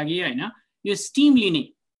दिपेशकै लागि हैन यो स्टिम लिने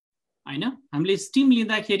हैन हामीले स्टिम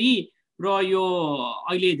लिँदाखेरि र यो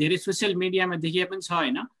अहिले धेरै सोशल मिडियामा देखिए पनि छ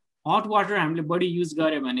हैन हट वाटर हामीले बढी युज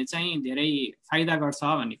गरे भने चाहिँ धेरै फाइदा गर्छ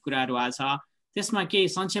भन्ने कुराहरु आछ त्यसमा के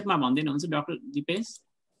संक्षेपमा भन्दिनुहुन्छ डाक्टर दिपेश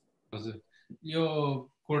हजुर यो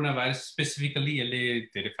कोरोना भाइरस स्पेसिफिकली यसले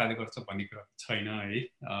धेरै फाइदा गर्छ भन्ने कुरा छैन है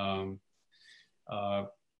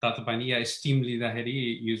तातो पानी या स्टिम लिँदाखेरि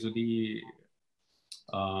युजुअली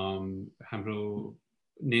हाम्रो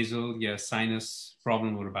nasal या sinus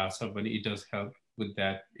प्रब्लमहरु भएको छ भने it does help with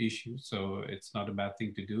that issue, so it's not a bad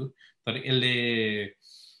thing to do. तर यसले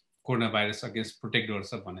कोरोना भाइरस अगेन्स्ट प्रोटेक्ट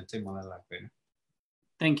गर्छ भन्ने चाहिँ मलाई लाग्दैन.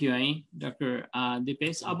 थ्यांक यू है डाक्टर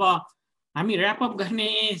दिपेश. अब हामी र्याप अप गर्ने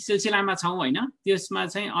सिलसिलामा छौं हैन. त्यसमा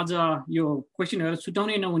चाहिँ अझ यो क्वेशनहरु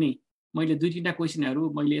छुटाउनै नहुने मैले दुई तीनटा क्वेशनहरु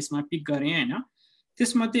मैले यसमा पिक गरे हैन.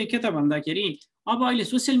 त्यसमध्ये के त भन्दाखेरि अब अहिले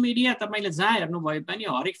सोशल मिडिया तपाईले जहाँ हेर्नु भए पनि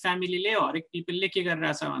हरेक फ्यामिलीले हरेक पिपलले के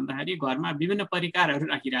गरिरहेछ भन्दाखेरि घरमा विभिन्न परिकारहरु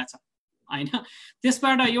राखिरहेछ हैन.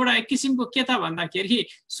 त्यसबाट एउटा एक किसिमको के त भन्दाखेरि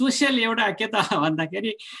सोशल एउटा के त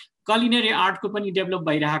भन्दाखेरि कलिनरी आर्टको पनि डेभलप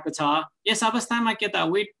भइरहेको छ. यस अवस्थामा के त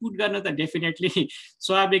वेट पुट गर्न त डेफिनेटली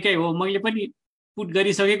स्वाभाविकै हो. मैले पनि पुट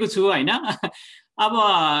गरिसकेको छु हैन. अब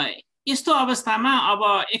यस्तो अवस्थामा अब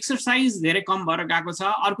एक्सरसाइज धेरै कम भएर गएको छ.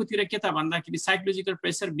 अर्कोतिर के त भन्दाखेरि साइकोलोजिकल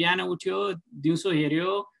प्रेसर, बिहान उठ्यो दिउँसो हेर्यो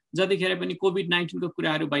जतिखेर पनि कोभिड-19 को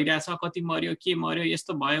कुराहरु भइरहेछ, कति मर्यो के मर्यो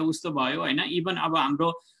यस्तो भयो उस्तो भयो हैन. इभन अब हाम्रो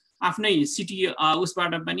आफ्नै सिटी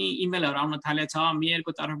उसबाट पनि इमेलहरु आउन थालेछ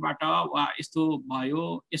मेयरको तर्फबाट वा यस्तो भयो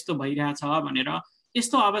यस्तो भइरहेछ भनेर.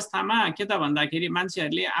 यस्तो अवस्थामा के त भन्दाखेरि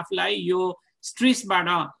मान्छेहरुले आफुलाई यो स्ट्रेसबाट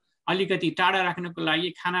अलिकति टाढा राख्नको लागि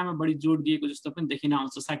खानामा बढी जोड दिएको जस्तो पनि देखिन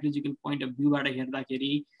आउँछ साइकोलोजिकल पोइन्ट अफ भ्यूबाट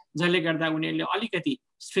हेर्दाखेरि, जसले गर्दा उनीहरुले अलिकति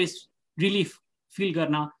स्ट्रेस रिलिफ फिल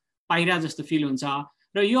गर्न पाइरा जस्तो फिल हुन्छ.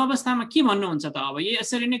 र यो अवस्थामा के भन्नुहुन्छ त? अब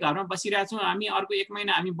यसरी नै घरमा बसिरहेछौं हामी, अर्को एक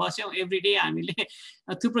महिना हामी बस्यौं, एभ्रीडे हामीले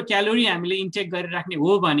थुप्रो क्यालोरी हामीले इन्टेक गरिराख्ने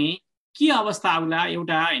हो भने के अवस्था आउला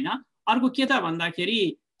एउटा हैन. अर्को के त भन्दाखेरि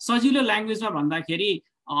सजिलो ल्याङ्ग्वेजमा भन्दाखेरि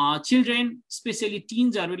चिल्ड्रेन स्पेशली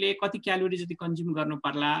टिन्सहरुले कति क्यालोरी जति कन्ज्युम गर्नु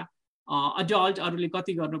पर्ला, अडल्टहरुले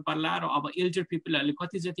कति गर्नु पर्ला र अब एल्डर पिपलहरुले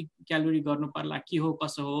कति जति क्यालोरी गर्नु पर्ला, के हो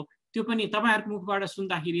कसो हो त्यो पनि तपाईहरुको मुखबाट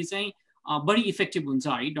सुन्दाखेरि चाहिँ बढी इफेक्टिभ हुन्छ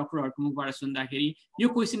है. डाक्टरहरुको मुखबाट सुन्दाखेरि यो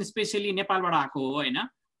क्वेशन स्पेशली नेपालबाट आएको हो हैन.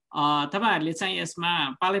 तपाईहरुले चाहिँ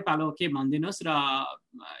यसमा पालै पालो के भन्दिनुस् र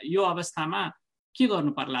यो अवस्थामा के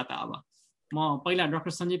गर्नु पर्ला त? अब म पहिला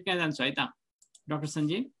डाक्टर सञ्जीव कहाँ जान्छु है त. डाक्टर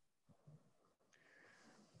सञ्जीव,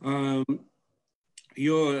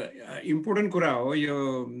 यो इम्पोर्टेन्ट कुरा हो. यो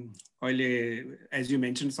अहिले एज यु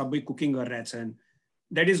मेन्सन सबै कुकिङ गरिरहेछन्.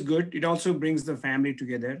 That is good. It also brings the family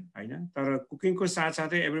together. तर कुकिङ को साथ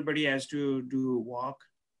साथै everybody has to do walk,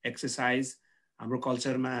 exercise. हाम्रो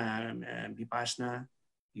कल्चरमा विपासना,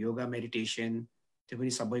 योगा, मेडिटेसन त्यो पनि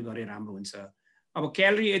सबै गरे राम्रो हुन्छ. अब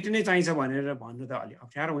क्यालोरी यति नै चाहिन्छ भनेर भन्नु त अलि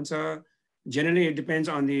अप्ठ्यारो हुन्छ. Generally it depends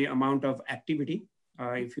on the amount of activity.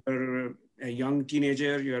 If you're a young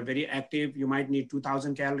teenager, you are very active, you might need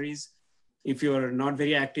 2000 calories. If you're not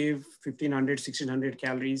very active, 1500, 1600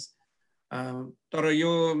 calories. तर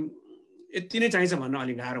यो यति नै चाहिन्छ भन्न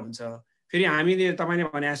अलि गाह्रो हुन्छ. फेरि हामीले तपाईले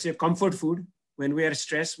भने जस्तै comfort food, when we are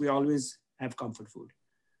stressed we always have comfort food.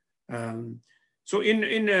 So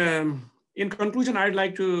in conclusion, I'd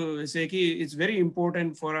like to say कि it's very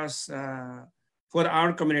important for us, for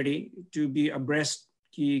our community to be abreast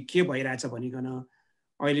कि के भइरहेछ भनिकन.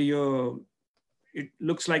 अहिले यो it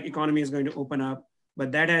looks like economy is going to open up,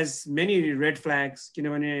 but that has many red flags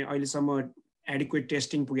किनभने अहिलेसम्म adequate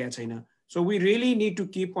testing पुगेको छैन. So we really need to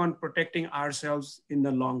keep on protecting ourselves in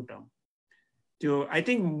the long term. So I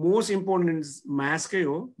think most important is mask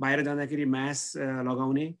हो. बाहिर जाँदाखेरि mask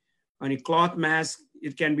लगाउने. अनि cloth mask,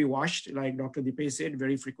 it can be washed like Dr. Dipesh said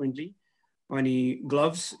very frequently. अनि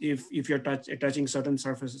gloves if you're touching certain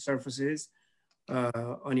surfaces.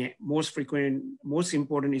 अनि most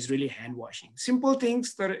important is really hand washing. Simple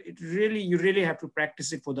things that you really have to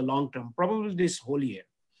practice it for the long term, probably this whole year.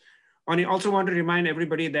 And I also want to remind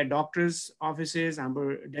everybody that doctors' offices,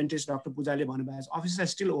 our dentist, Dr. Pujale Bhanabhai's offices are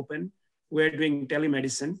still open. We're doing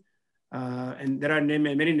telemedicine. And there are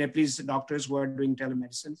many Nepalese doctors who are doing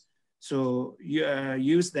telemedicine. So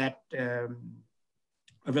use that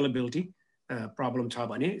availability problem.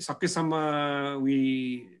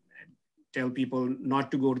 We tell people not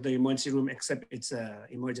to go to the emergency room except it's an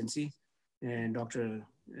emergency. And Dr.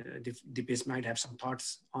 Dipesh might have some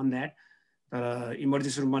thoughts on that.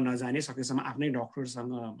 Emergency रुममा नजाने सकेसम्म आफ्नै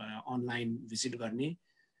डक्टरसँग online visit गर्ने.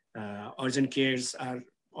 Urgent cares are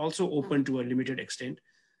also open to a limited extent.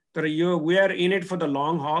 But we are in it for the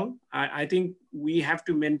long haul. I think we have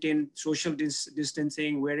to maintain social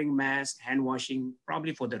distancing, wearing masks, hand washing,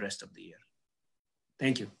 probably for the rest of the year.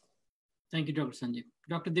 Thank you. Thank you, Dr. Sanjeev.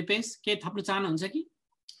 Dr. Dipesh, के थप्न चाहनुहुन्छ कि?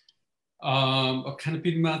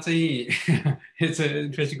 खानपिनमा चाहिँ it's an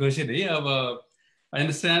interesting question है. अब I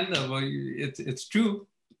understand it's true.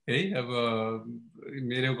 Okay,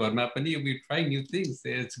 मेरो घरमा पनि we try new things.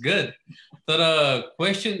 It's good. तर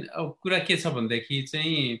question कुरा के छ भन्दाखेरि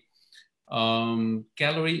चाहिँ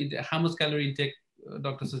Calorie, how much calorie intake,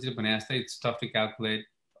 Dr. Sajil Banasta, it's tough to calculate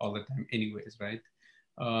all the time anyways, right?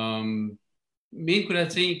 Main कुरा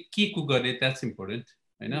चाहिँ के कुक गर्ने, that's important,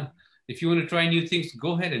 हैन? If you want to try new things,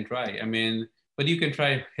 go ahead and try. I mean, but you can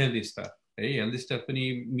try healthy stuff. Hey, healthy stuff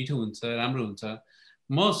पनि मिठो हुन्छ, राम्रो हुन्छ.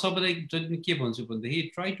 म सबैलाई जति के भन्छु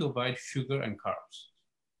भन्दाखेरि try to avoid sugar and carbs.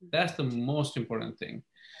 That's the most important thing.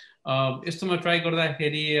 यस्तोमा ट्राई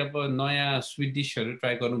गर्दाखेरि अब नयाँ स्वीट डिशहरु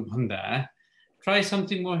ट्राई गर्नु भन्दा try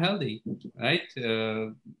something more healthy, right?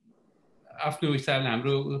 आफ्नो हिसाबले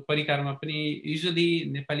हाम्रो परिकारमा पनि युजुअली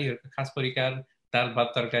नेपालीहरुको खास परिकार दाल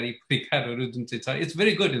भात तरकारी परिकारहरु जुन चाहिँ छ, it's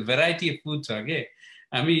very good, variety of food छ के,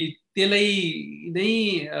 हामी त्यसलाई नै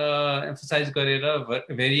एम्फसाइज गरेर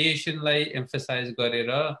भेरिएसनलाई एम्फसाइज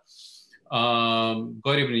गरेर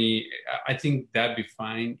गरे भने I think that be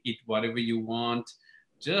fine. Eat whatever you want,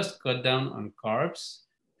 just cut down on carbs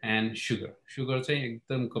and sugar. Sugar चाहिँ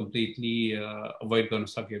एकदम completely avoid गर्न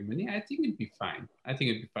सक्यो भने I think it'd be fine. I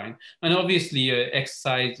think it'd be fine. And obviously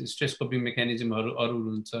exercise, stress coping mechanism अरु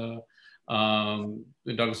हुन्छ.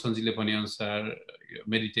 Dr. Sanjile भने अनुसार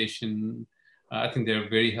meditation, I think they're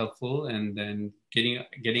very helpful, and then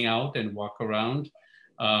getting out and walk around,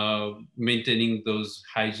 maintaining those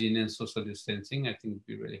hygiene and social distancing, I think would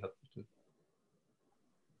be really helpful too.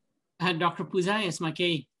 Dr. Puja, यसमा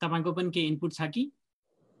केही तपाईको पनि केही input छ कि?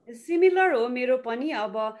 Similar हो मेरो पनि।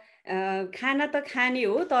 अब खाना त खाने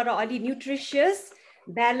हो तर अलि न्यूट्रिशियस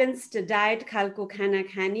ब्यालेन्स्ड डाइट खालको खाना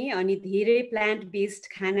खाने, अनि धेरै प्लान्ट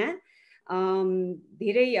बेस्ड खाना,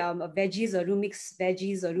 धेरै भेजिसहरु, मिक्स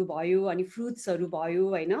भेजिसहरु भयो, अनि फ्रुट्सहरु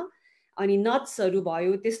भयो हैन, अनि नट्सहरु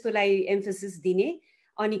भयो, त्यस्तोलाई एम्फसिस दिने,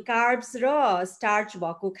 अनि कार्ब्स र स्टार्च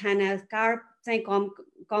भएको खाना कार्ब चाहिँ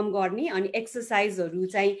कम गर्ने, अनि एक्सरसाइजहरु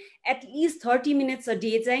चाहिँ एटलिस्ट 30 मिनट्स अ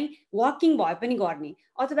डे चाहिँ वकिङ भए पनि गर्ने,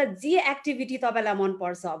 अथवा जे एक्टिभिटी तपाईलाई मन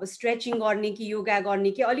पर्छ, अब स्ट्रेचिङ गर्ने कि योगा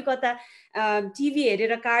गर्ने कि अलिकता टिभी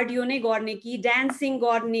हेरेर कार्डियो नै गर्ने कि डान्सिङ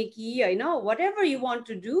गर्ने कि हैन, whatever you want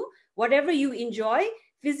to do, whatever you enjoy,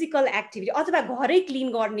 physical activity, अथवा घरै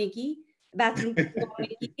क्लीन गर्ने कि बाथरूम क्लीन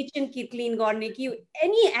गर्ने कि किचन क्लीन गर्ने कि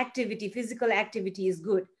any activity, physical activity is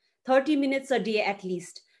good, 30 minutes a day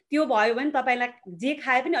at least. त्यो भयो भने तपाईलाई जे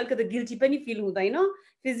खाए पनि अलिकति गिल्टी पनि फिल हुँदैन,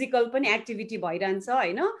 फिजिकल पनि एक्टिभिटी भइरहन्छ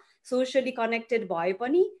हैन, सोशली कनेक्टेड भए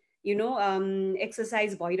पनि यु नो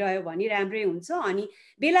एक्सरसाइज भइरह्यो भने राम्रै हुन्छ। अनि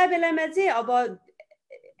बेला बेलामा चाहिँ अब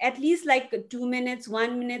at least like 2 minutes,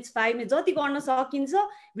 1 minutes, 5 minutes जति गर्न सकिन्छ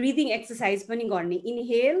ब्रिदिङ एक्सरसाइज पनि गर्ने,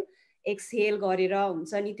 इनहेल एक्सहेल गरेर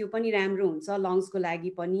हुन्छ नि, त्यो पनि राम्रो हुन्छ लङ्सको लागि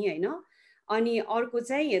पनि हैन। अनि अर्को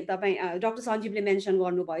चाहिँ तपाई डाक्टर सञ्जीवले मेन्सन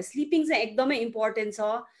गर्नुभयो, स्लिपिङ चाहिँ एकदमै इम्पोर्टेन्ट छ।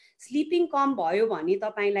 स्लिपिङ कम भयो भने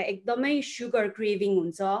तपाईलाई एकदमै सुगर क्रेभिङ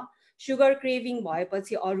हुन्छ, सुगर क्रेभिङ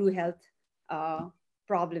भएपछि अरु हेल्थ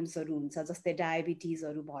प्रब्लम्सहरु हुन्छ, जस्तै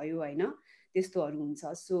डायबिटिजहरु भयो हैन, त्यस्तोहरु हुन्छ।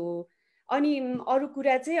 सो अनि अरु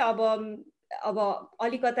कुरा चाहिँ अब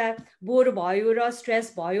अलिकता बोर भयो र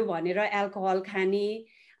स्ट्रेस भयो भनेर एल्कोहल खाने,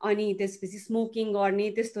 अनि त्यसपछि स्मोकिङ गर्ने,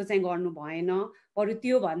 त्यस्तो चाहिँ गर्नु भएन। अरु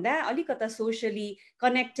त्यो भन्दा अलिकता सोशली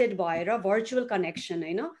कनेक्टेड भएर भर्चुअल कनेक्सन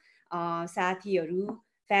हैन, साथीहरु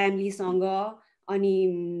फ्यामिलीसँग, अनि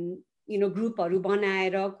यु नो ग्रुपहरु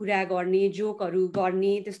बनाएर कुरा गर्ने, जोकहरु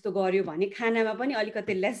गर्ने, त्यस्तो गर्यो भने खानामा पनि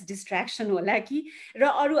अलिकति लेस डिस्ट्र्याक्सन होला कि, र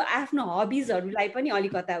अरु आफ्नो हबीजहरुलाई पनि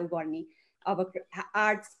अलिकता उ गर्ने, अब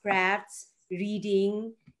arts crafts, reading,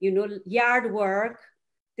 you know yard work,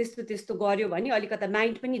 त्यस्तो गर्यो भने अलिकता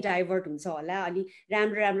माइन्ड पनि डाइभर्ट हुन्छ होला। अलि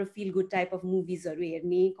राम्रो राम्रो फिल गुड टाइप अफ मुभिजहरु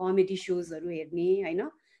हेर्ने, कमेडी शोजहरु हेर्ने हैन,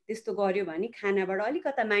 त्यस्तो गर्यो भने खानाबाट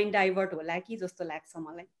अलिकता माइन्ड डाइभर्ट होला कि जस्तो लाग्छ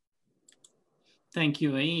मलाई। थ्यांक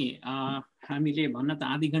यू है। हामीले भन्न त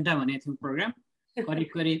आधी घण्टा भनेको थियौं, प्रोग्राम करिब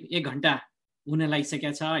करिब 1 घण्टा हुन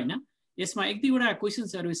लागिसकेको छ हैन। यसमा एक दुईवटा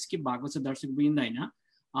क्वेशन्सहरु स्किप भएको छ दर्शकवृन्द हैन।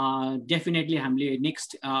 डेफिनेटली हामीले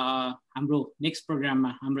हाम्रो नेक्स्ट प्रोग्राममा,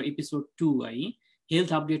 हाम्रो एपिसोड 2 है,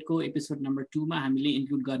 हेल्थ अपडेटको एपिसोड नम्बर 2 मा हामीले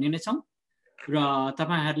इन्क्लुड गर्ने नै छौं। र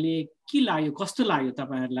तपाईहरुले के लाग्यो, कस्तो लाग्यो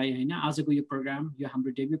तपाईहरुलाई हैन आजको यो प्रोग्राम? यो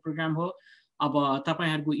हाम्रो डेब्यू प्रोग्राम हो। अब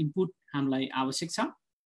तपाईहरुको इनपुट हामीलाई आवश्यक छ।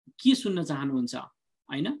 के सुन्न चाहनुहुन्छ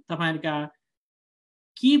हैन, तपाईहरुका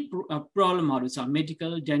के प्रब्लमहरु छ,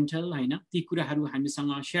 मेडिकल, डेन्टल हैन, ती कुराहरु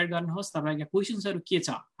हामीसँग शेयर गर्नुहोस्। तपाईहरुका क्वेशन्सहरु के छ,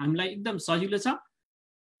 हामीलाई एकदम सजिलो छ।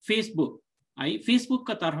 फेसबुक है,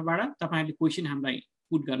 फेसबुकको तर्फबाट तपाईहरुले क्वेशन हामीलाई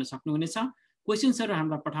पुट गर्न सक्नुहुनेछ। क्वेशन्सहरु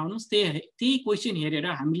हामीलाई पठाउनुस्, त्यही क्वेशन हेरेर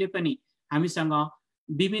हामीले पनि हामीसँग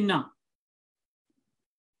विभिन्न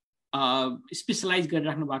स्पेशलाइज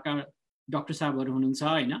गरिराख्नु भएका डाक्टर साहबहरु हुनुहुन्छ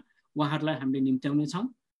हैन, उहाँहरुलाई हामीले निम्त्याउने छौं।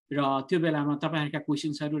 र त्यो बेलामा तपाईहरुका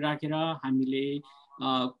क्वेशन्सहरु राखेर हामीले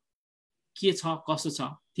के छ कसो छ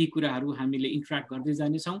ती कुराहरु हामीले इन्टर्याक्ट गर्दै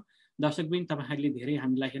जाने छौं। दर्शकबिन तपाईहरुले धेरै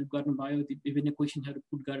हामीलाई हेल्प गर्नुभयो, विभिन्न क्वेशनहरु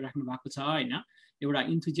पुट गरेर राख्नु भएको छ हैन, एउटा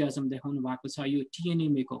इन्थुजियाजम देखाउनु भएको छ यो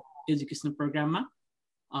टिएनएमए को एजुकेशनल प्रोग्राममा।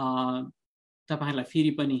 तपाईहरुलाई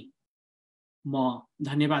फेरि पनि म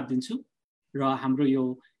धन्यवाद दिन्छु र हाम्रो यो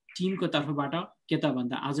टिमको तर्फबाट के त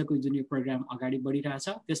भन्दा आजको जुन यो प्रोग्राम अगाडि बढिरहेछ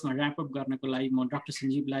त्यसमा र्याप अप गर्नको लागि म डाक्टर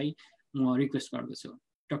सञ्जीवलाई म रिक्वेस्ट गर्दछु।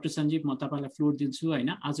 डाक्टर सञ्जीव, म तपाईलाई फ्लोर दिन्छु हैन।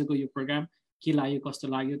 आजको यो प्रोग्राम के लाग्यो, कस्तो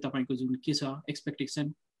लाग्यो, तपाईको जुन के छ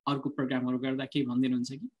एक्सपेक्टेसन अर्को प्रोग्रामहरु गर्दा के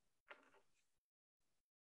भन्दिनुहुन्छ कि?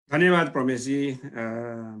 धन्यवाद प्रमेशजी,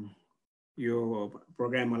 यो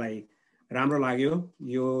प्रोग्राम मलाई राम्रो लाग्यो।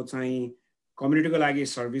 यो चाहिँ कम्युनिटीको लागि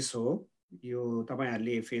सर्भिस हो। यो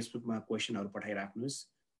तपाईहरुले फेसबुकमा क्वेशनहरु पठाइराख्नुस्,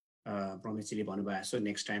 प्रमेशजीले भन्नुभएको छ,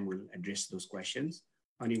 next time will address those questions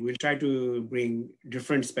अनि will try to bring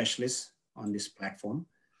different specialist on this platform.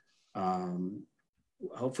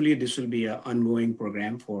 Hopefully this will be an ongoing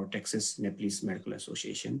program for Texas Nepalese Medical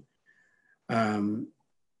Association.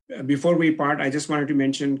 Before we part, I just wanted to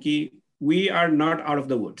mention that we are not out of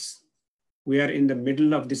the woods. We are in the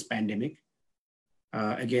middle of this pandemic.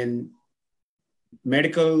 Again,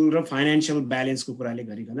 medical or financial balance ko kurale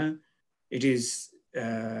garikana, it is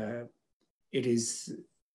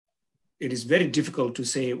very difficult to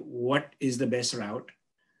say what is the best route.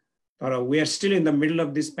 We are still in the middle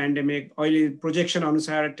of this pandemic. Oily projection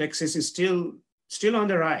anusar Texas is still on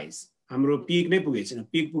the rise. Hamro peak ne puge chhaina.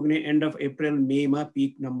 Peak pugne end of April, May ma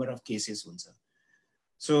peak number of cases huncha.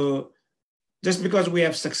 So just because we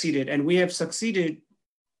have succeeded, and we have succeeded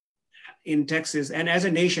in Texas and as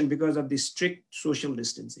a nation because of the strict social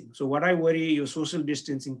distancing. So what I worry, your social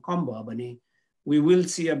distancing combo bane, we will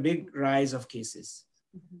see a big rise of cases.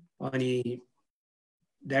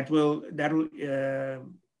 That will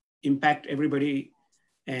impact everybody,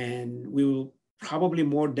 and we will probably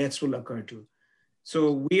more deaths will occur too.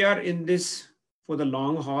 So we are in this for the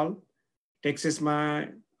long haul. Texas ma,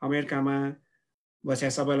 America ma, let's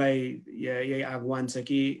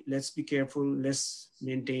be careful, let's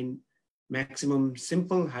maintain maximum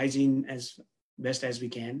simple hygiene as best as we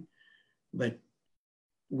can. But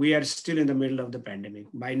we are still in the middle of the pandemic.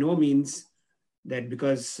 By no means that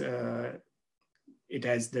because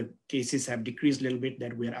the cases have decreased a little bit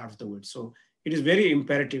that we are out of the woods. So it is very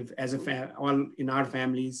imperative as all in our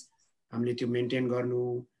families, to maintain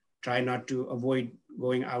garnu, try not to avoid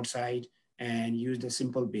going outside and use the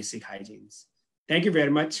simple basic hygienes. Thank you very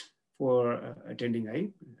much for attending.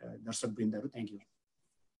 Darshak Bindaru, thank you.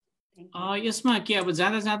 यसमा के अब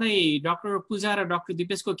जाँदा जाँदै doctor पूजा र doctor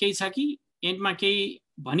दिपेशको केही छ कि एन्डमा केही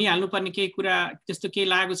भनिहाल्नु पर्ने केही कुरा त्यस्तो केही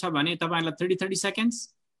लागेको छ भने तपाईहरुलाई 30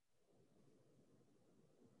 seconds.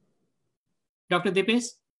 Dr.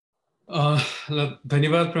 Dipesh?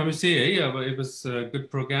 धन्यवाद प्रमेशजी है. It was a good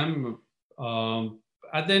program.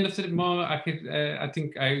 At the end of it, I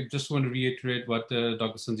think I just want to reiterate what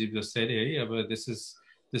Dr. Sanjeev just said. This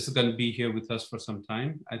is going to be here with us for some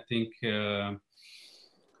time. I think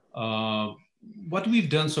what we've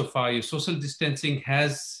done so far, social distancing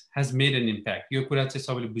has made an impact. यो कुरा चाहिँ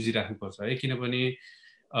सबैले बुझिराख्नु पर्छ है, किनभने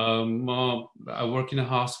I work in a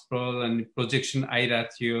hospital and projection आइरहेको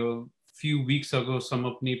थियो. Few weeks ago, some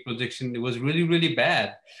of the projection, it was really, really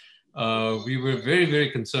bad. We were very,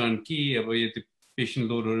 very concerned कि अब यो patient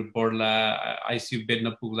load बढ्ला, ICU bed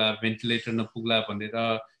नपुग्ला, ventilator नपुग्ला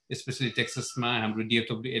भनेर, especially Texas मा हाम्रो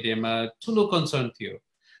DFW area मा ठुलो concern थियो.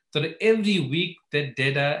 So every week that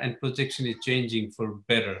data and projection is changing for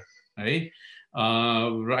better, right?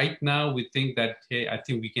 Right now we think that, hey, I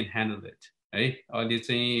think we can handle it, right?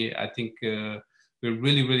 I think we're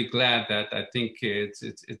really, really glad that I think it's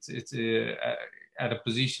at a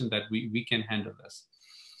position that we can handle this.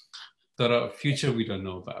 The future we don't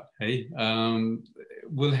know about, hey?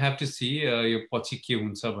 We'll have to see your पछि के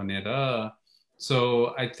हुन्छ भनेर.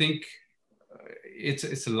 So I think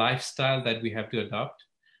it's a lifestyle that we have to adopt.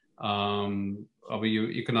 अब यो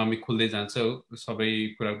economic खुल्दै जान्छ,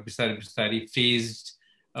 सबै कुरा बिस्तारै बिस्तारै फेज्ड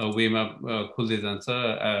वेमा खुल्दै जान्छ.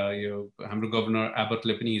 यो हाम्रो गभर्नर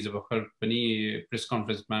एबटले पनि हिजो भर्खर पनि प्रेस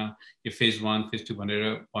कन्फरेन्समा यो फेज 1 फेज 2 भनेर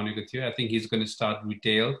भनेको थियो. I think he is going to start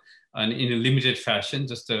retail and in a limited fashion,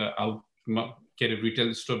 just out के अरे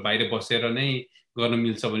रिटेल स्टोर बाहिर बसेर नै गर्न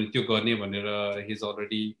मिल्छ भने त्यो गर्ने भनेर he is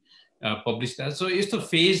already publish that. So यस्तो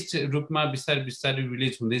फेज्ड रूपमा बिस्तारै बिस्तारै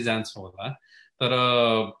रिलिज हुँदै जान्छ होला. तर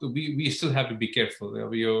we still have to be careful.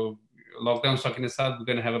 अब यो lockdown सकिने साथ we're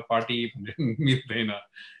going to have a party मिल्दैन.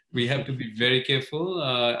 We have to be very careful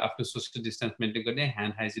after social distance maintain गर्ने,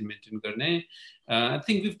 hand hygiene maintain गर्ने. I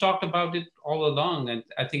think we've talked about it all along, and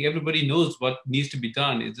I think everybody knows what needs to be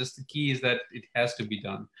done. It's just the key is that it has to be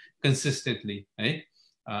done consistently, right?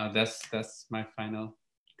 That's my final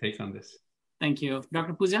take on this. Thank you.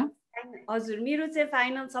 Dr. Pooja? हजुर मेरो चाहिँ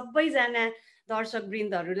final सबैजना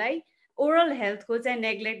दर्शकवृन्दहरूलाई oral हेल्थको चाहिँ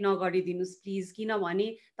neglect नगरिदिनुस् please, किनभने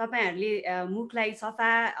तपाईँहरूले मुखलाई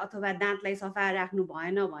सफा अथवा दाँतलाई सफा राख्नु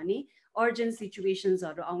भएन भने अर्जेन्ट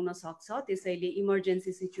सिचुएसन्सहरू आउन सक्छ। त्यसैले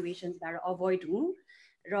इमर्जेन्सी सिचुएसन्सबाट अभोइड हुँ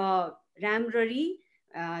र राम्ररी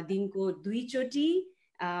दिनको 2 चोटि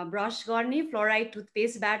ब्रस गर्ने फ्लोराइड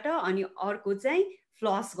टुथपेस्टबाट, अनि अर्को चाहिँ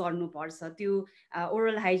फ्लस गर्नुपर्छ। त्यो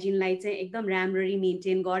ओरल हाइजिनलाई चाहिँ एकदम राम्ररी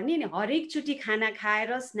मेन्टेन गर्ने। अनि हरेक चोटि खाना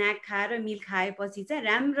खाएर स्न्याक खाएर मिल खाएपछि चाहिँ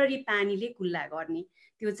राम्ररी पानीले कुल्ला गर्ने।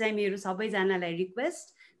 त्यो चाहिँ मेरो सबैजनालाई request.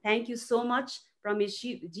 Thank you so much Pramesh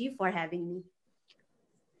G for having me.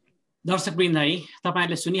 दर्शकवृन्द है,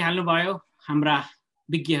 तपाईँहरूले सुनिहाल्नुभयो हाम्रा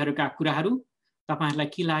विज्ञहरूका कुराहरू। तपाईँहरूलाई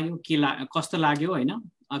के लाग्यो, कस्तो लाग्यो होइन?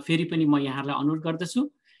 फेरि पनि म यहाँहरूलाई अनुरोध गर्दछु,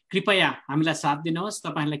 कृपया हामीलाई साथ दिनुहोस्।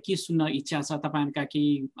 तपाईँहरूलाई के सुन्न इच्छा छ, तपाईँहरूका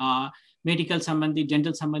केही मेडिकल सम्बन्धी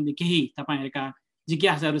डेन्टल सम्बन्धी केही तपाईँहरूका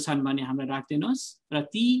जिज्ञासाहरू छन् भने हामीलाई राखिदिनुहोस् र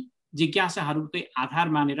ती जिज्ञासाहरूकै आधार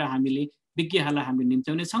मानेर हामीले विज्ञहरूलाई हामीले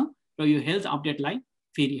निम्त्याउनेछौँ र यो हेल्थ अपडेटलाई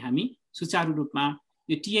फेरि हामी सुचारू रूपमा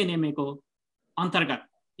यो TNMA को अन्तर्गत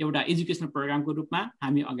एउटा एजुकेसनल प्रोग्रामको रूपमा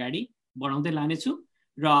हामी अगाडि बढाउँदै लानेछु।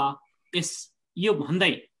 र यो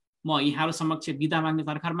भन्दै म यहाँहरू समक्ष बिदा माग्ने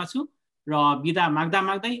तर्खरमा छु र बिदा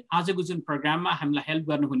माग्दै आजको जुन प्रोग्राममा हामीलाई हेल्प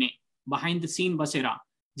गर्नुहुने बिहाइन्ड द सिन बसेर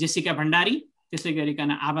जेसिका भण्डारी, त्यसै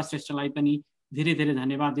गरिकन आभा श्रेष्ठलाई पनि धेरै धेरै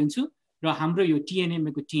धन्यवाद दिन्छु। र हाम्रो यो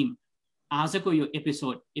TNMA को टिम आजको यो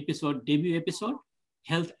एपिसोड डेब्यू एपिसोड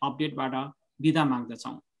हेल्थ अपडेटबाट बिदा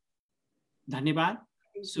माग्दछौँ। धन्यवाद,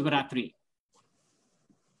 शुभरात्रि।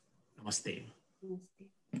 नमस्ते।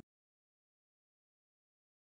 नमस्ते।